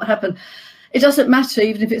find out what happened. It doesn't matter,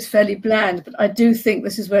 even if it's fairly bland, but I do think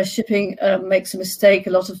this is where shipping makes a mistake.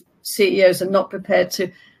 A lot of CEOs are not prepared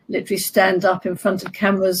to literally stand up in front of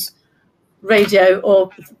cameras, radio, or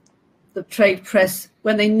the trade press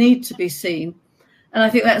when they need to be seen. And I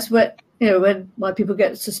think that's where, why people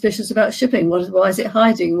get suspicious about shipping. Why is it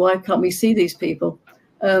hiding? Why can't we see these people?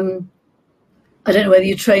 I don't know whether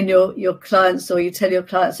you train your clients or you tell your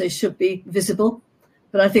clients they should be visible,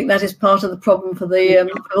 but I think that is part of the problem for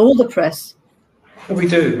for all the press. We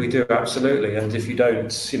do absolutely. And if you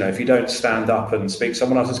don't stand up and speak,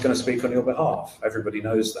 someone else is going to speak on your behalf. Everybody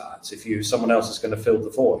knows that. Someone else is going to fill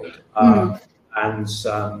the void.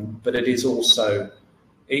 But it is also,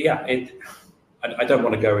 I don't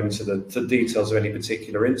want to go into the details of any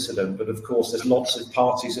particular incident, but of course there's lots of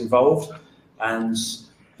parties involved, and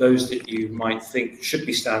those that you might think should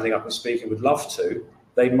be standing up and speaking would love to,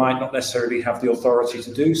 they might not necessarily have the authority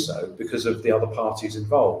to do so because of the other parties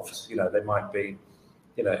involved. They might be,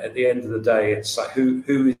 at the end of the day, it's like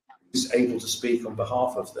who is able to speak on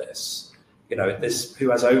behalf of this? Who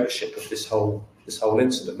has ownership of this whole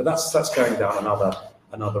incident? But that's going down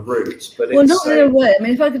another route. But not in a way. I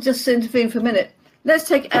mean, if I could just intervene for a minute, let's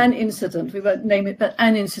take an incident. We won't name it, but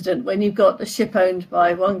an incident when you've got a ship owned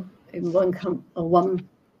by one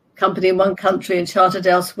company in one country and chartered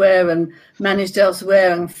elsewhere and managed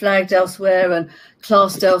elsewhere and flagged elsewhere and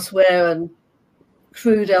classed elsewhere and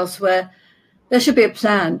crewed elsewhere. There should be a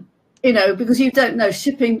plan, because you don't know.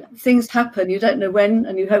 Shipping, things happen. You don't know when,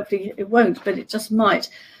 and hopefully it won't, but it just might.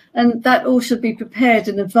 And that all should be prepared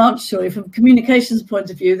in advance, surely. From a communications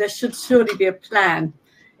point of view, there should surely be a plan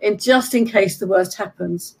just in case the worst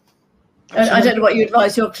happens. And I don't know what you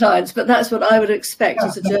advise your clients, but that's what I would expect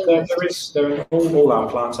as a journalist. All our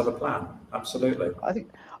clients have a plan. Absolutely.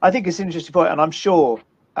 I think it's an interesting point, and I'm sure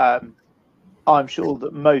that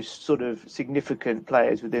most sort of significant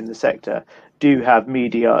players within the sector do have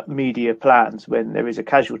media plans when there is a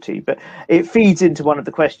casualty. But it feeds into one of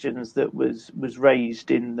the questions that was raised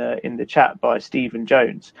in the chat by Stephen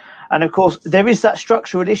Jones, and of course there is that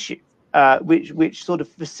structural issue which sort of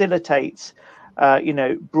facilitates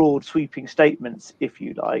broad sweeping statements, if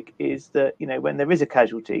you like, is that when there is a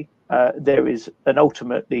casualty, there's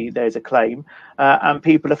a claim, and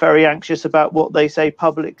people are very anxious about what they say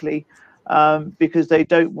publicly, because they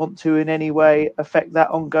don't want to in any way affect that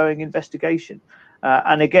ongoing investigation.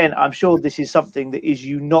 And again, I'm sure this is something that is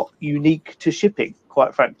not unique to shipping,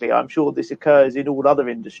 quite frankly. I'm sure this occurs in all other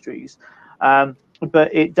industries.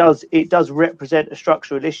 But it does represent a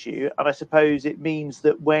structural issue. And I suppose it means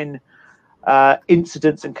that when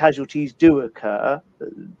incidents and casualties do occur,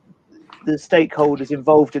 the stakeholders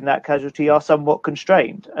involved in that casualty are somewhat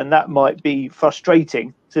constrained, and that might be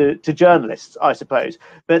frustrating to journalists, I suppose.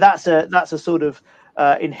 But that's a sort of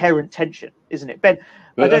inherent tension, isn't it, Ben?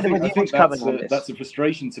 But I don't know whether you want to comment on this. That's a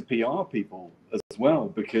frustration to PR people as well,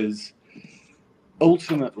 because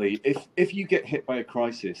ultimately, if you get hit by a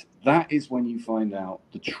crisis, that is when you find out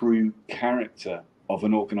the true character of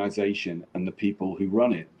an organisation and the people who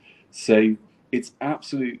run it. So it's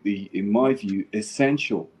absolutely, in my view,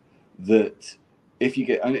 essential that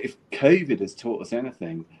if COVID has taught us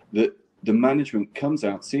anything, that the management comes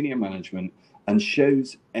out, senior management, and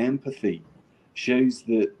shows empathy, shows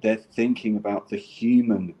that they're thinking about the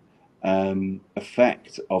human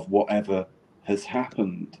effect of whatever has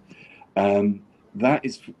happened. That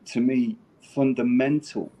is, to me,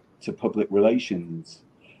 fundamental to public relations.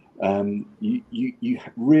 You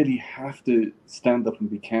really have to stand up and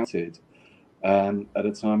be counted at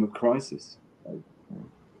a time of crisis.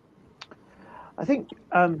 I think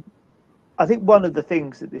one of the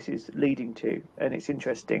things that this is leading to, and it's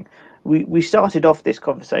interesting, we started off this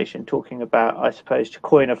conversation talking about, I suppose, to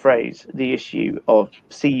coin a phrase, the issue of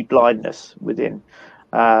sea blindness within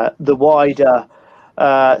the wider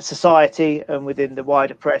society and within the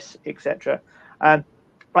wider press, etc. And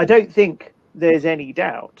I don't think there's any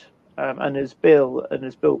doubt, and as Bill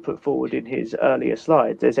put forward in his earlier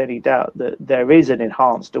slide, there's any doubt that there is an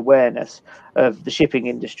enhanced awareness of the shipping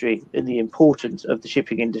industry and the importance of the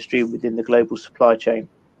shipping industry within the global supply chain,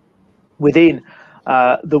 within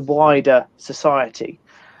the wider society.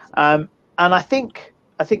 And I think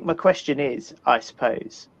my question is, I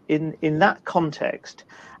suppose, in that context,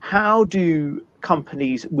 how do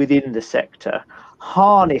companies within the sector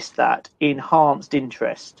harness that enhanced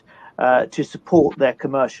interest to support their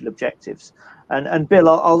commercial objectives? And Bill,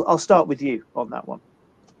 I'll start with you on that one.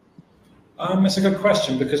 It's a good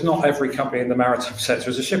question, because not every company in the maritime sector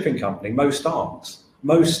is a shipping company. Most aren't.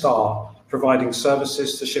 Most are providing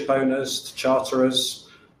services to ship owners, to charterers,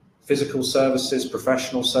 physical services,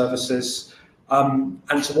 professional services.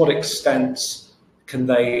 And to what extent can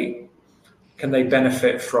they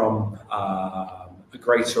benefit from a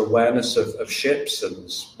greater awareness of ships and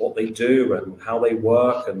what they do and how they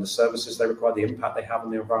work and the services they require, the impact they have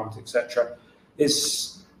on the environment, etc.,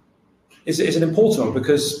 is an important one,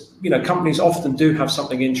 because companies often do have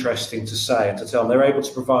something interesting to say and to tell, and they're able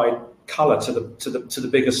to provide colour to the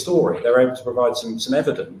bigger story. They're able to provide some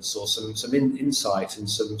evidence or some insight and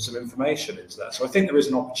some information into that. So I think there is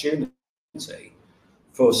an opportunity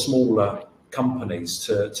for smaller companies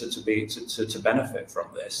to benefit from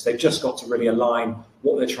this. They've just got to really align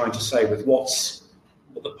what they're trying to say with what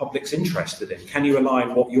the public's interested in. Can you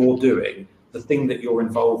align what you're doing, the thing that you're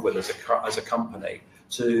involved with as a company,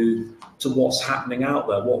 to what's happening out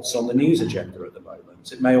there, what's on the news agenda at the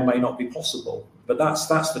moment? It may or may not be possible, but that's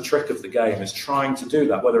the trick of the game, is trying to do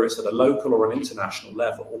that, whether it's at a local or an international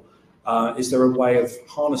level. Is there a way of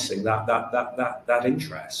harnessing that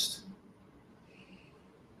interest?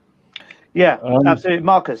 Yeah, absolutely.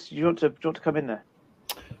 Marcus, do you want to come in there?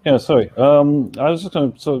 Yeah, sorry. I was just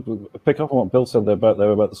going to sort of pick up on what Bill said there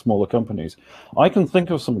about the smaller companies. I can think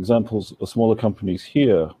of some examples of smaller companies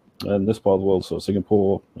here in this part of the world, so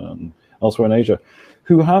Singapore and elsewhere in Asia,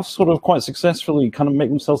 who have sort of quite successfully kind of make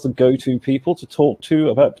themselves the go-to people to talk to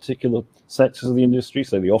about particular sectors of the industry,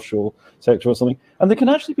 say the offshore sector or something. And they can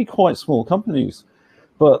actually be quite small companies.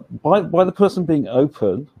 But by the person being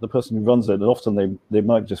open, the person who runs it, and often they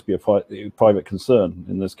might just be a private concern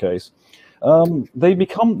in this case, they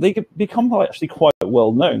become actually quite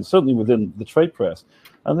well known, certainly within the trade press.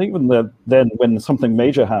 And even then, when something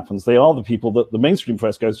major happens, they are the people that the mainstream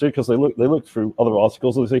press goes to, because they look through other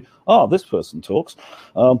articles and they say, this person talks,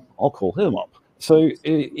 I'll call him up. So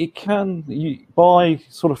it can, by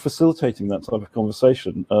sort of facilitating that type of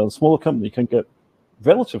conversation, a smaller company can get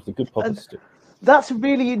relatively good publicity. That's a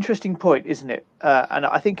really interesting point, isn't it? And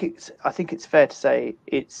I think it's fair to say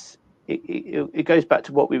it goes back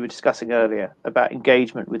to what we were discussing earlier about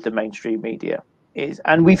engagement with the mainstream media.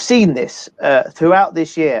 And we've seen this throughout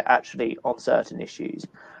this year, actually, on certain issues.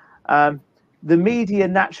 The media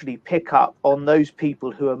naturally pick up on those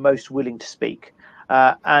people who are most willing to speak.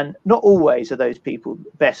 And not always are those people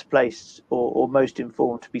best placed or most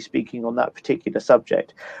informed to be speaking on that particular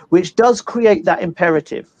subject, which does create that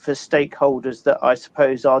imperative for stakeholders that I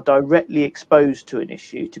suppose are directly exposed to an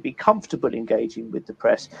issue to be comfortable engaging with the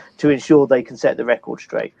press to ensure they can set the record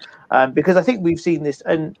straight. Because I think we've seen this,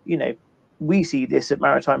 and we see this at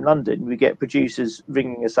Maritime London. We get producers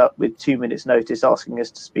ringing us up with 2 minutes notice, asking us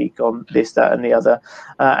to speak on this, that and the other.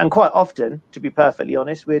 And quite often, to be perfectly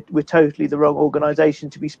honest, we're totally the wrong organisation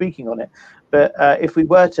to be speaking on it. But if we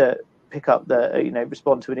were to pick up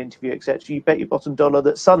respond to an interview, etc., you bet your bottom dollar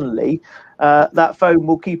that suddenly that phone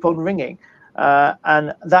will keep on ringing.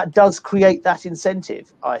 And that does create that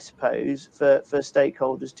incentive, I suppose, for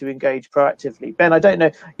stakeholders to engage proactively. Ben, I don't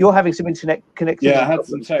know, you're having some internet connectivity. Yeah, I had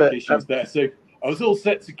some tech issues there, so I was all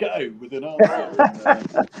set to go with an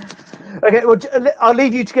answer. Okay, well, I'll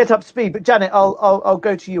leave you to get up to speed, but Janet, I'll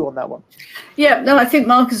go to you on that one. Yeah, no, I think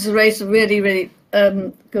Marcus has raised a really, really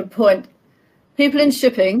good point. People in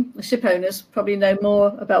shipping, the ship owners, probably know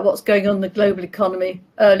more about what's going on in the global economy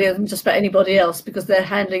earlier than just about anybody else, because they're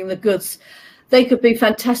handling the goods. They could be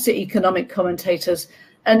fantastic economic commentators.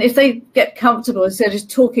 And if they get comfortable, instead of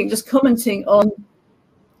just commenting on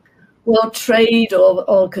world trade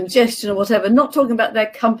or congestion or whatever, not talking about their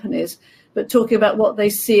companies, but talking about what they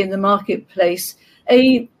see in the marketplace,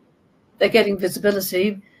 A, they're getting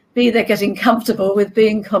visibility, B, they're getting comfortable with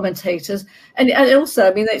being commentators, and also,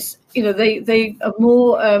 I mean, it's they are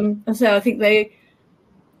more. I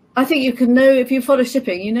think you can know, if you follow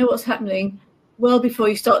shipping, you know what's happening well before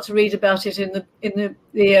you start to read about it in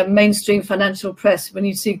the mainstream financial press, when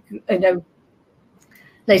you see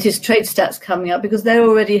latest trade stats coming up, because they're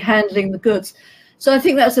already handling the goods. So I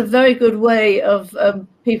think that's a very good way of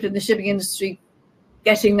people in the shipping industry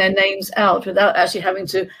getting their names out without actually having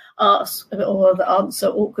to ask or answer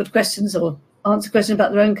awkward questions or answer questions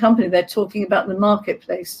about their own company. They're talking about the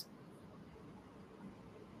marketplace.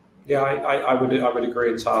 Yeah, I would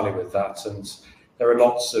agree entirely with that. And there are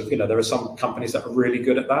lots of, there are some companies that are really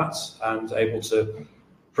good at that and able to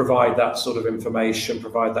provide that sort of information,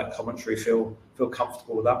 provide that commentary, feel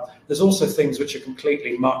comfortable with that. There's also things which are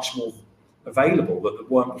completely much more available that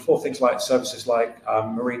weren't before, things like services like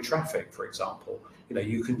marine traffic, for example.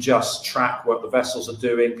 You can just track what the vessels are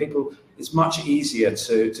doing. It's much easier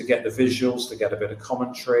to get the visuals, to get a bit of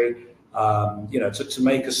commentary, to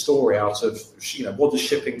make a story out of, what does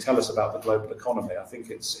shipping tell us about the global economy? I think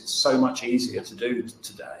it's so much easier to do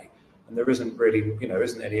today, and there isn't really,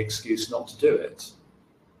 isn't any excuse not to do it.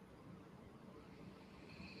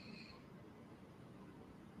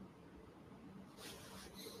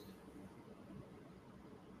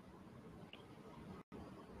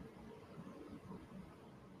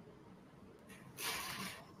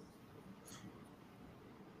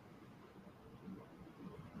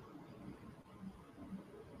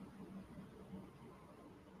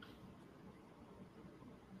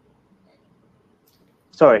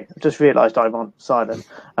 Sorry, I just realised I'm on silent.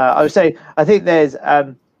 I was saying, I think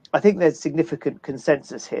there's significant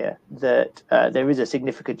consensus here that there is a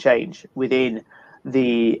significant change within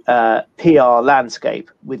the PR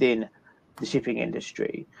landscape within the shipping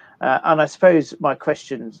industry. And I suppose my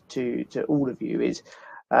question to all of you is,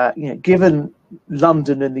 given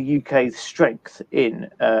London and the UK's strength in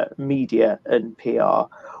media and PR,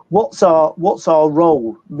 what's our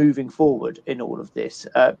role moving forward in all of this,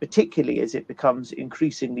 particularly as it becomes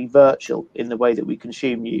increasingly virtual in the way that we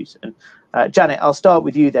consume news? And Janet, I'll start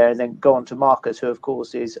with you there and then go on to Marcus, who of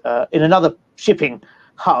course is in another shipping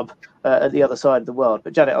hub at the other side of the world.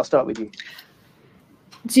 But Janet, I'll start with you.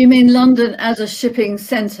 Do you mean London as a shipping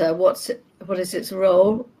centre? What is its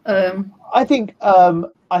role? I think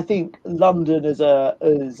London as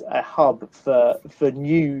a hub for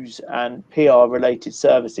news and PR related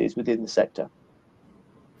services within the sector.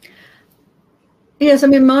 Yes, I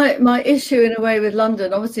mean my issue in a way with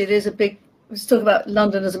London, obviously it is a big. Let's talk about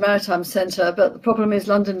London as a maritime centre, but the problem is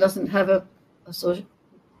London doesn't have a sort of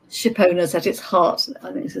ship owners at its heart.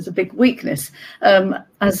 I think this is a big weakness,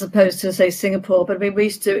 as opposed to say Singapore. But I mean, we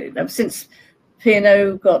used to, since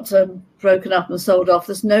P&O got broken up and sold off,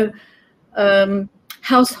 there's no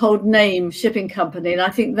household name shipping company, and I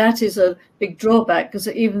think that is a big drawback, because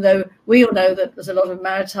even though we all know that there's a lot of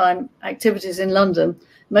maritime activities in London,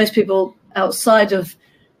 most people outside of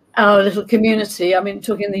our little community, I mean,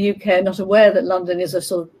 talking in the UK, are not aware that London is a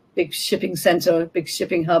sort of big shipping centre, a big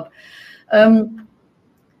shipping hub.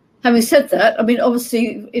 Having said that, I mean,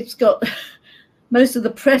 obviously it's got most of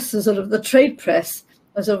the press, and sort of the trade press,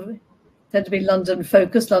 are sort of tend to be London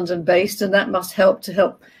focused, London based, and that must help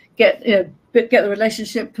get the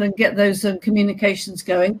relationship and get those communications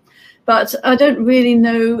going. But I don't really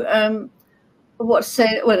know what to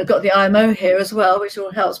say. Well, I've got the IMO here as well, which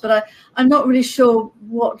all helps, but I'm not really sure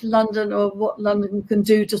what London can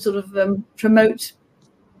do to sort of promote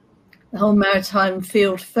the whole maritime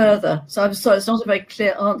field further. So I'm sorry, it's not a very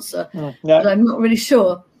clear answer, but I'm not really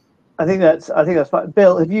sure. I think that's fine.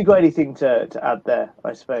 Bill, have you got anything to add there,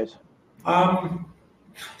 I suppose?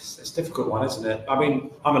 It's a difficult one, isn't it? I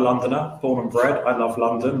mean, I'm a Londoner, born and bred. I love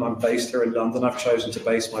London. I'm based here in London. I've chosen to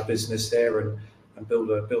base my business here and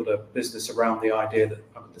build a business around the idea that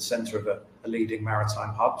I'm at the centre of a leading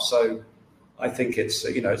maritime hub. So I think it's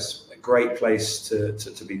it's a great place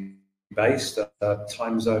to be based,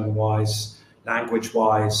 time zone wise, language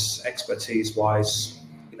wise, expertise wise.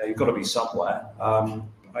 You've got to be somewhere.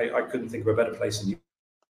 I couldn't think of a better place in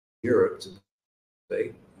Europe to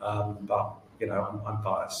be, but I'm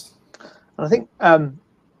biased. And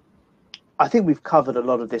I think we've covered a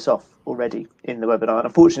lot of this off already in the webinar, and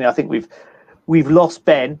unfortunately I think we've lost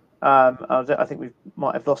Ben. I think we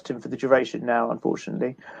might have lost him for the duration now,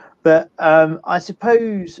 unfortunately. But I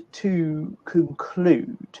suppose to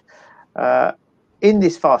conclude, in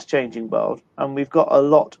this fast changing world, and we've got a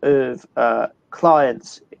lot of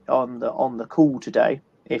clients on the call today,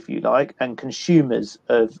 if you like, and consumers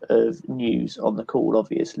of news on the call,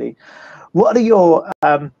 obviously. What are your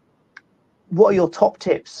top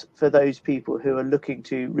tips for those people who are looking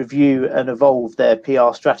to review and evolve their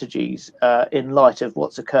PR strategies in light of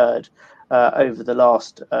what's occurred over the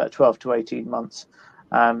last 12 to 18 months?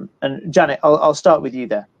 And Janet, I'll start with you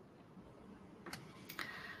there.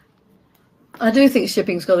 I do think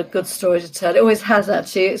shipping's got a good story to tell. It always has,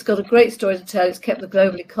 actually. It's got a great story to tell. It's kept the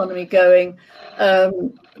global economy going.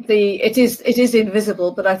 It is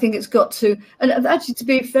invisible, but I think it's got to. And actually, to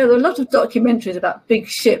be fair, there are a lot of documentaries about big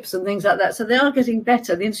ships and things like that. So they are getting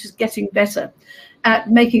better. The industry is getting better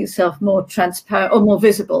at making itself more transparent or more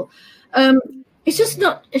visible. It's just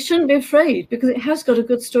not. It shouldn't be afraid, because it has got a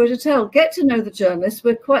good story to tell. Get to know the journalists.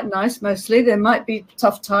 We're quite nice mostly. There might be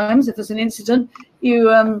tough times if there's an incident.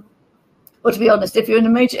 Well, to be honest, if you're in a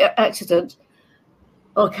major accident,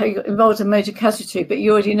 okay, you're involved in a major casualty, but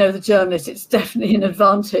you already know the journalist, it's definitely an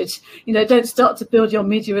advantage. Don't start to build your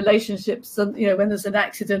media relationships, when there's an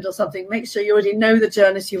accident or something. Make sure you already know the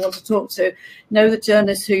journalist you want to talk to, know the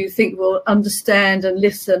journalist who you think will understand and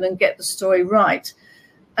listen and get the story right.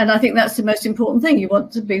 And I think that's the most important thing. You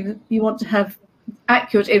want to have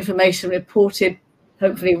accurate information reported,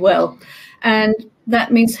 hopefully well. And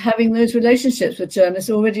that means having those relationships with journalists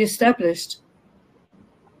already established.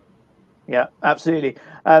 Yeah, absolutely.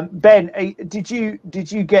 Ben, did you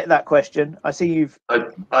get that question? I see you've. I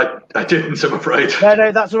didn't, I'm afraid.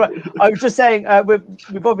 No, that's all right. I was just saying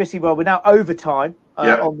we've obviously we're now over time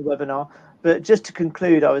on the webinar, but just to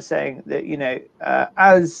conclude, I was saying that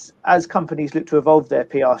as companies look to evolve their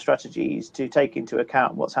PR strategies to take into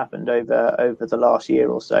account what's happened over the last year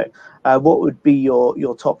or so, what would be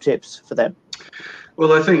your top tips for them?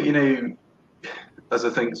 Well, I think as I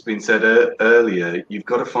think has been said earlier, you've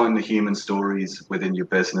got to find the human stories within your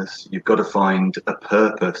business. You've got to find a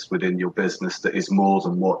purpose within your business that is more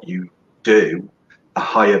than what you do, a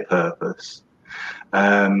higher purpose,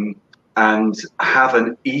 and have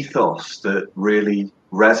an ethos that really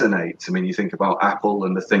resonates. I mean, you think about Apple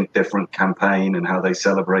and the Think Different campaign and how they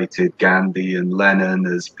celebrated Gandhi and Lenin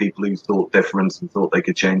as people who thought different and thought they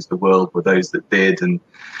could change the world were those that did. And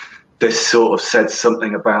this sort of said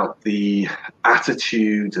something about the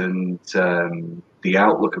attitude and the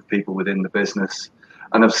outlook of people within the business.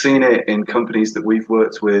 And I've seen it in companies that we've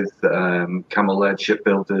worked with, camel-led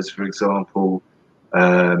shipbuilders, for example.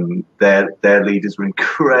 Their leaders were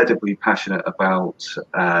incredibly passionate about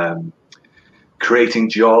creating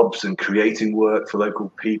jobs and creating work for local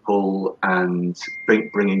people and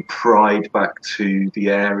bringing pride back to the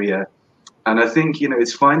area. And I think,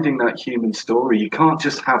 it's finding that human story. You can't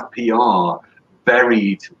just have PR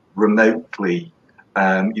buried remotely.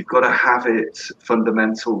 You've got to have it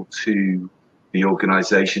fundamental to the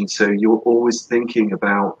organization. So you're always thinking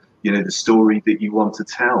about, the story that you want to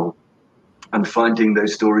tell and finding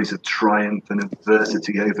those stories of triumph and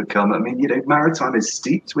adversity overcome. I mean, Maritime is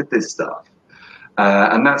steeped with this stuff.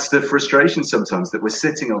 And that's the frustration sometimes, that we're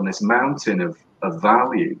sitting on this mountain of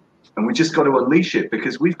value. And we just got to unleash it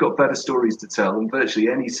because we've got better stories to tell than virtually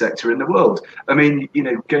any sector in the world. I mean,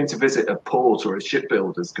 going to visit a port or a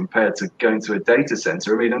shipbuilder's compared to going to a data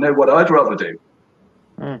center. I mean, I know what I'd rather do.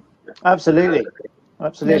 Absolutely.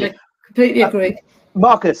 Yeah, completely agree.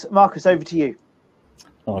 Marcus, over to you.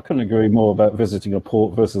 Oh, I couldn't agree more about visiting a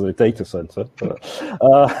port versus a data center. But,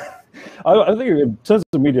 I think in terms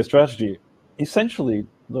of media strategy, essentially,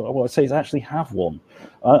 what I'd say is actually have one.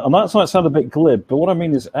 And that might sound a bit glib, but what I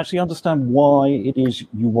mean is actually understand why it is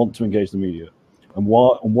you want to engage the media and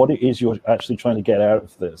what it is you're actually trying to get out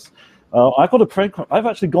of this. I've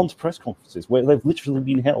actually gone to press conferences where they've literally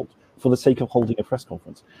been held for the sake of holding a press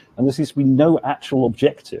conference. And there seems to be no actual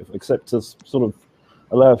objective except to sort of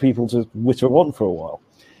allow people to witter on for a while.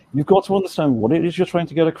 You've got to understand what it is you're trying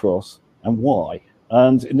to get across and why.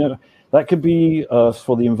 And that could be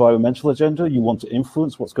for the environmental agenda. You want to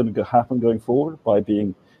influence what's going to happen going forward by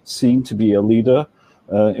being seen to be a leader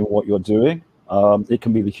in what you're doing. It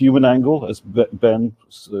can be the human angle, as Ben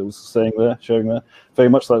was saying there, showing there. Very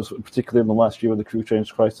much that was particularly in the last year of the crew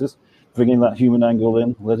change crisis, bringing that human angle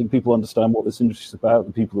in, letting people understand what this industry is about,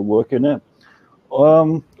 the people who work in it.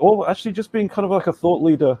 Or actually just being kind of like a thought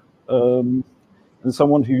leader and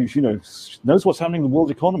someone who, knows what's happening in the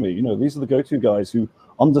world economy. These are the go-to guys who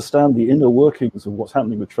understand the inner workings of what's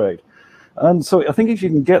happening with trade. And so I think if you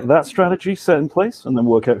can get that strategy set in place and then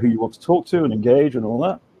work out who you want to talk to and engage and all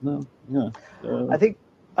that,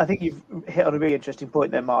 I think you've hit on a really interesting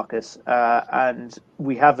point there, Marcus, and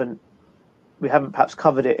we haven't perhaps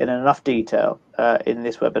covered it in enough detail in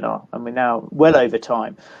this webinar, and we're now well over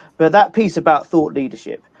time. But that piece about thought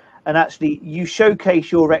leadership, and actually you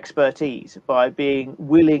showcase your expertise by being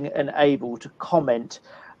willing and able to comment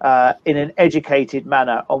in an educated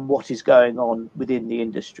manner on what is going on within the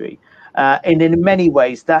industry. And in many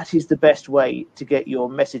ways, that is the best way to get your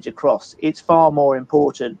message across. It's far more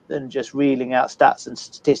important than just reeling out stats and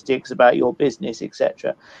statistics about your business,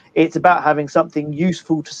 etc. It's about having something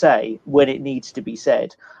useful to say when it needs to be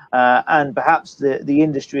said. And perhaps the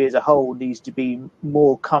industry as a whole needs to be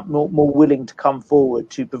more willing to come forward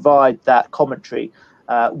to provide that commentary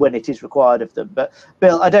when it is required of them. But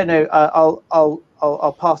Bill, I don't know.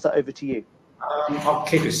 I'll pass that over to you. I'll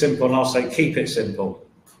keep it simple, and I'll say keep it simple.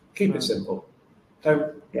 Keep it simple.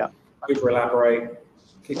 Don't over elaborate.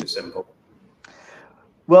 Keep it simple.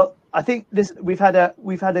 Well, I think we've had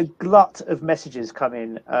a glut of messages come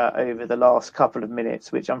in over the last couple of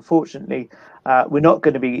minutes, which unfortunately we're not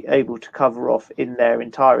going to be able to cover off in their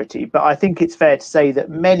entirety. But I think it's fair to say that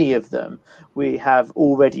many of them we have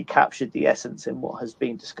already captured the essence in what has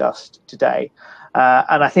been discussed today.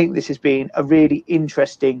 And I think this has been a really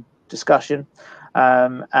interesting discussion.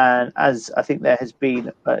 And as I think there has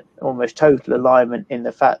been almost total alignment in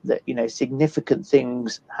the fact that, significant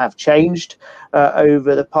things have changed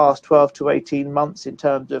over the past 12 to 18 months in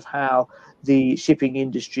terms of how the shipping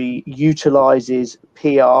industry utilizes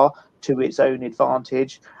PR to its own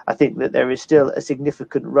advantage. I think that there is still a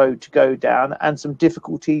significant road to go down and some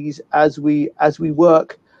difficulties as we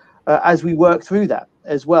work through that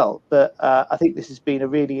as well. But I think this has been a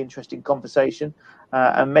really interesting conversation.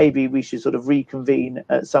 And maybe we should sort of reconvene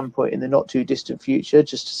at some point in the not too distant future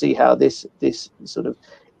just to see how this sort of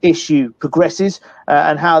issue progresses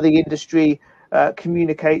and how the industry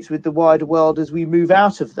communicates with the wider world as we move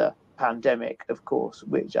out of the pandemic, of course,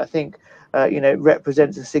 which I think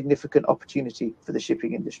represents a significant opportunity for the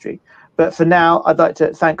shipping industry. But for now, I'd like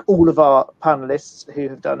to thank all of our panelists who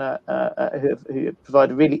have done who have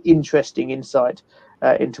provided really interesting insight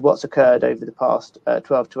into what's occurred over the past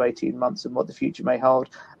 12 to 18 months and what the future may hold.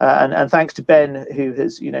 And thanks to Ben, who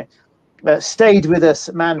has stayed with us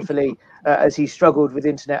manfully as he struggled with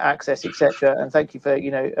internet access, etc. And thank you for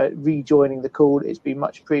rejoining the call. It's been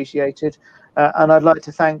much appreciated. And I'd like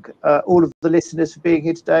to thank all of the listeners for being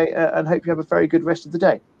here today, and hope you have a very good rest of the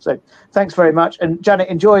day. So thanks very much. And Janet,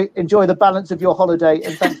 enjoy the balance of your holiday,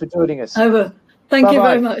 and thanks for joining us. I will. Thank you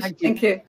very much. Thank you. Thank you.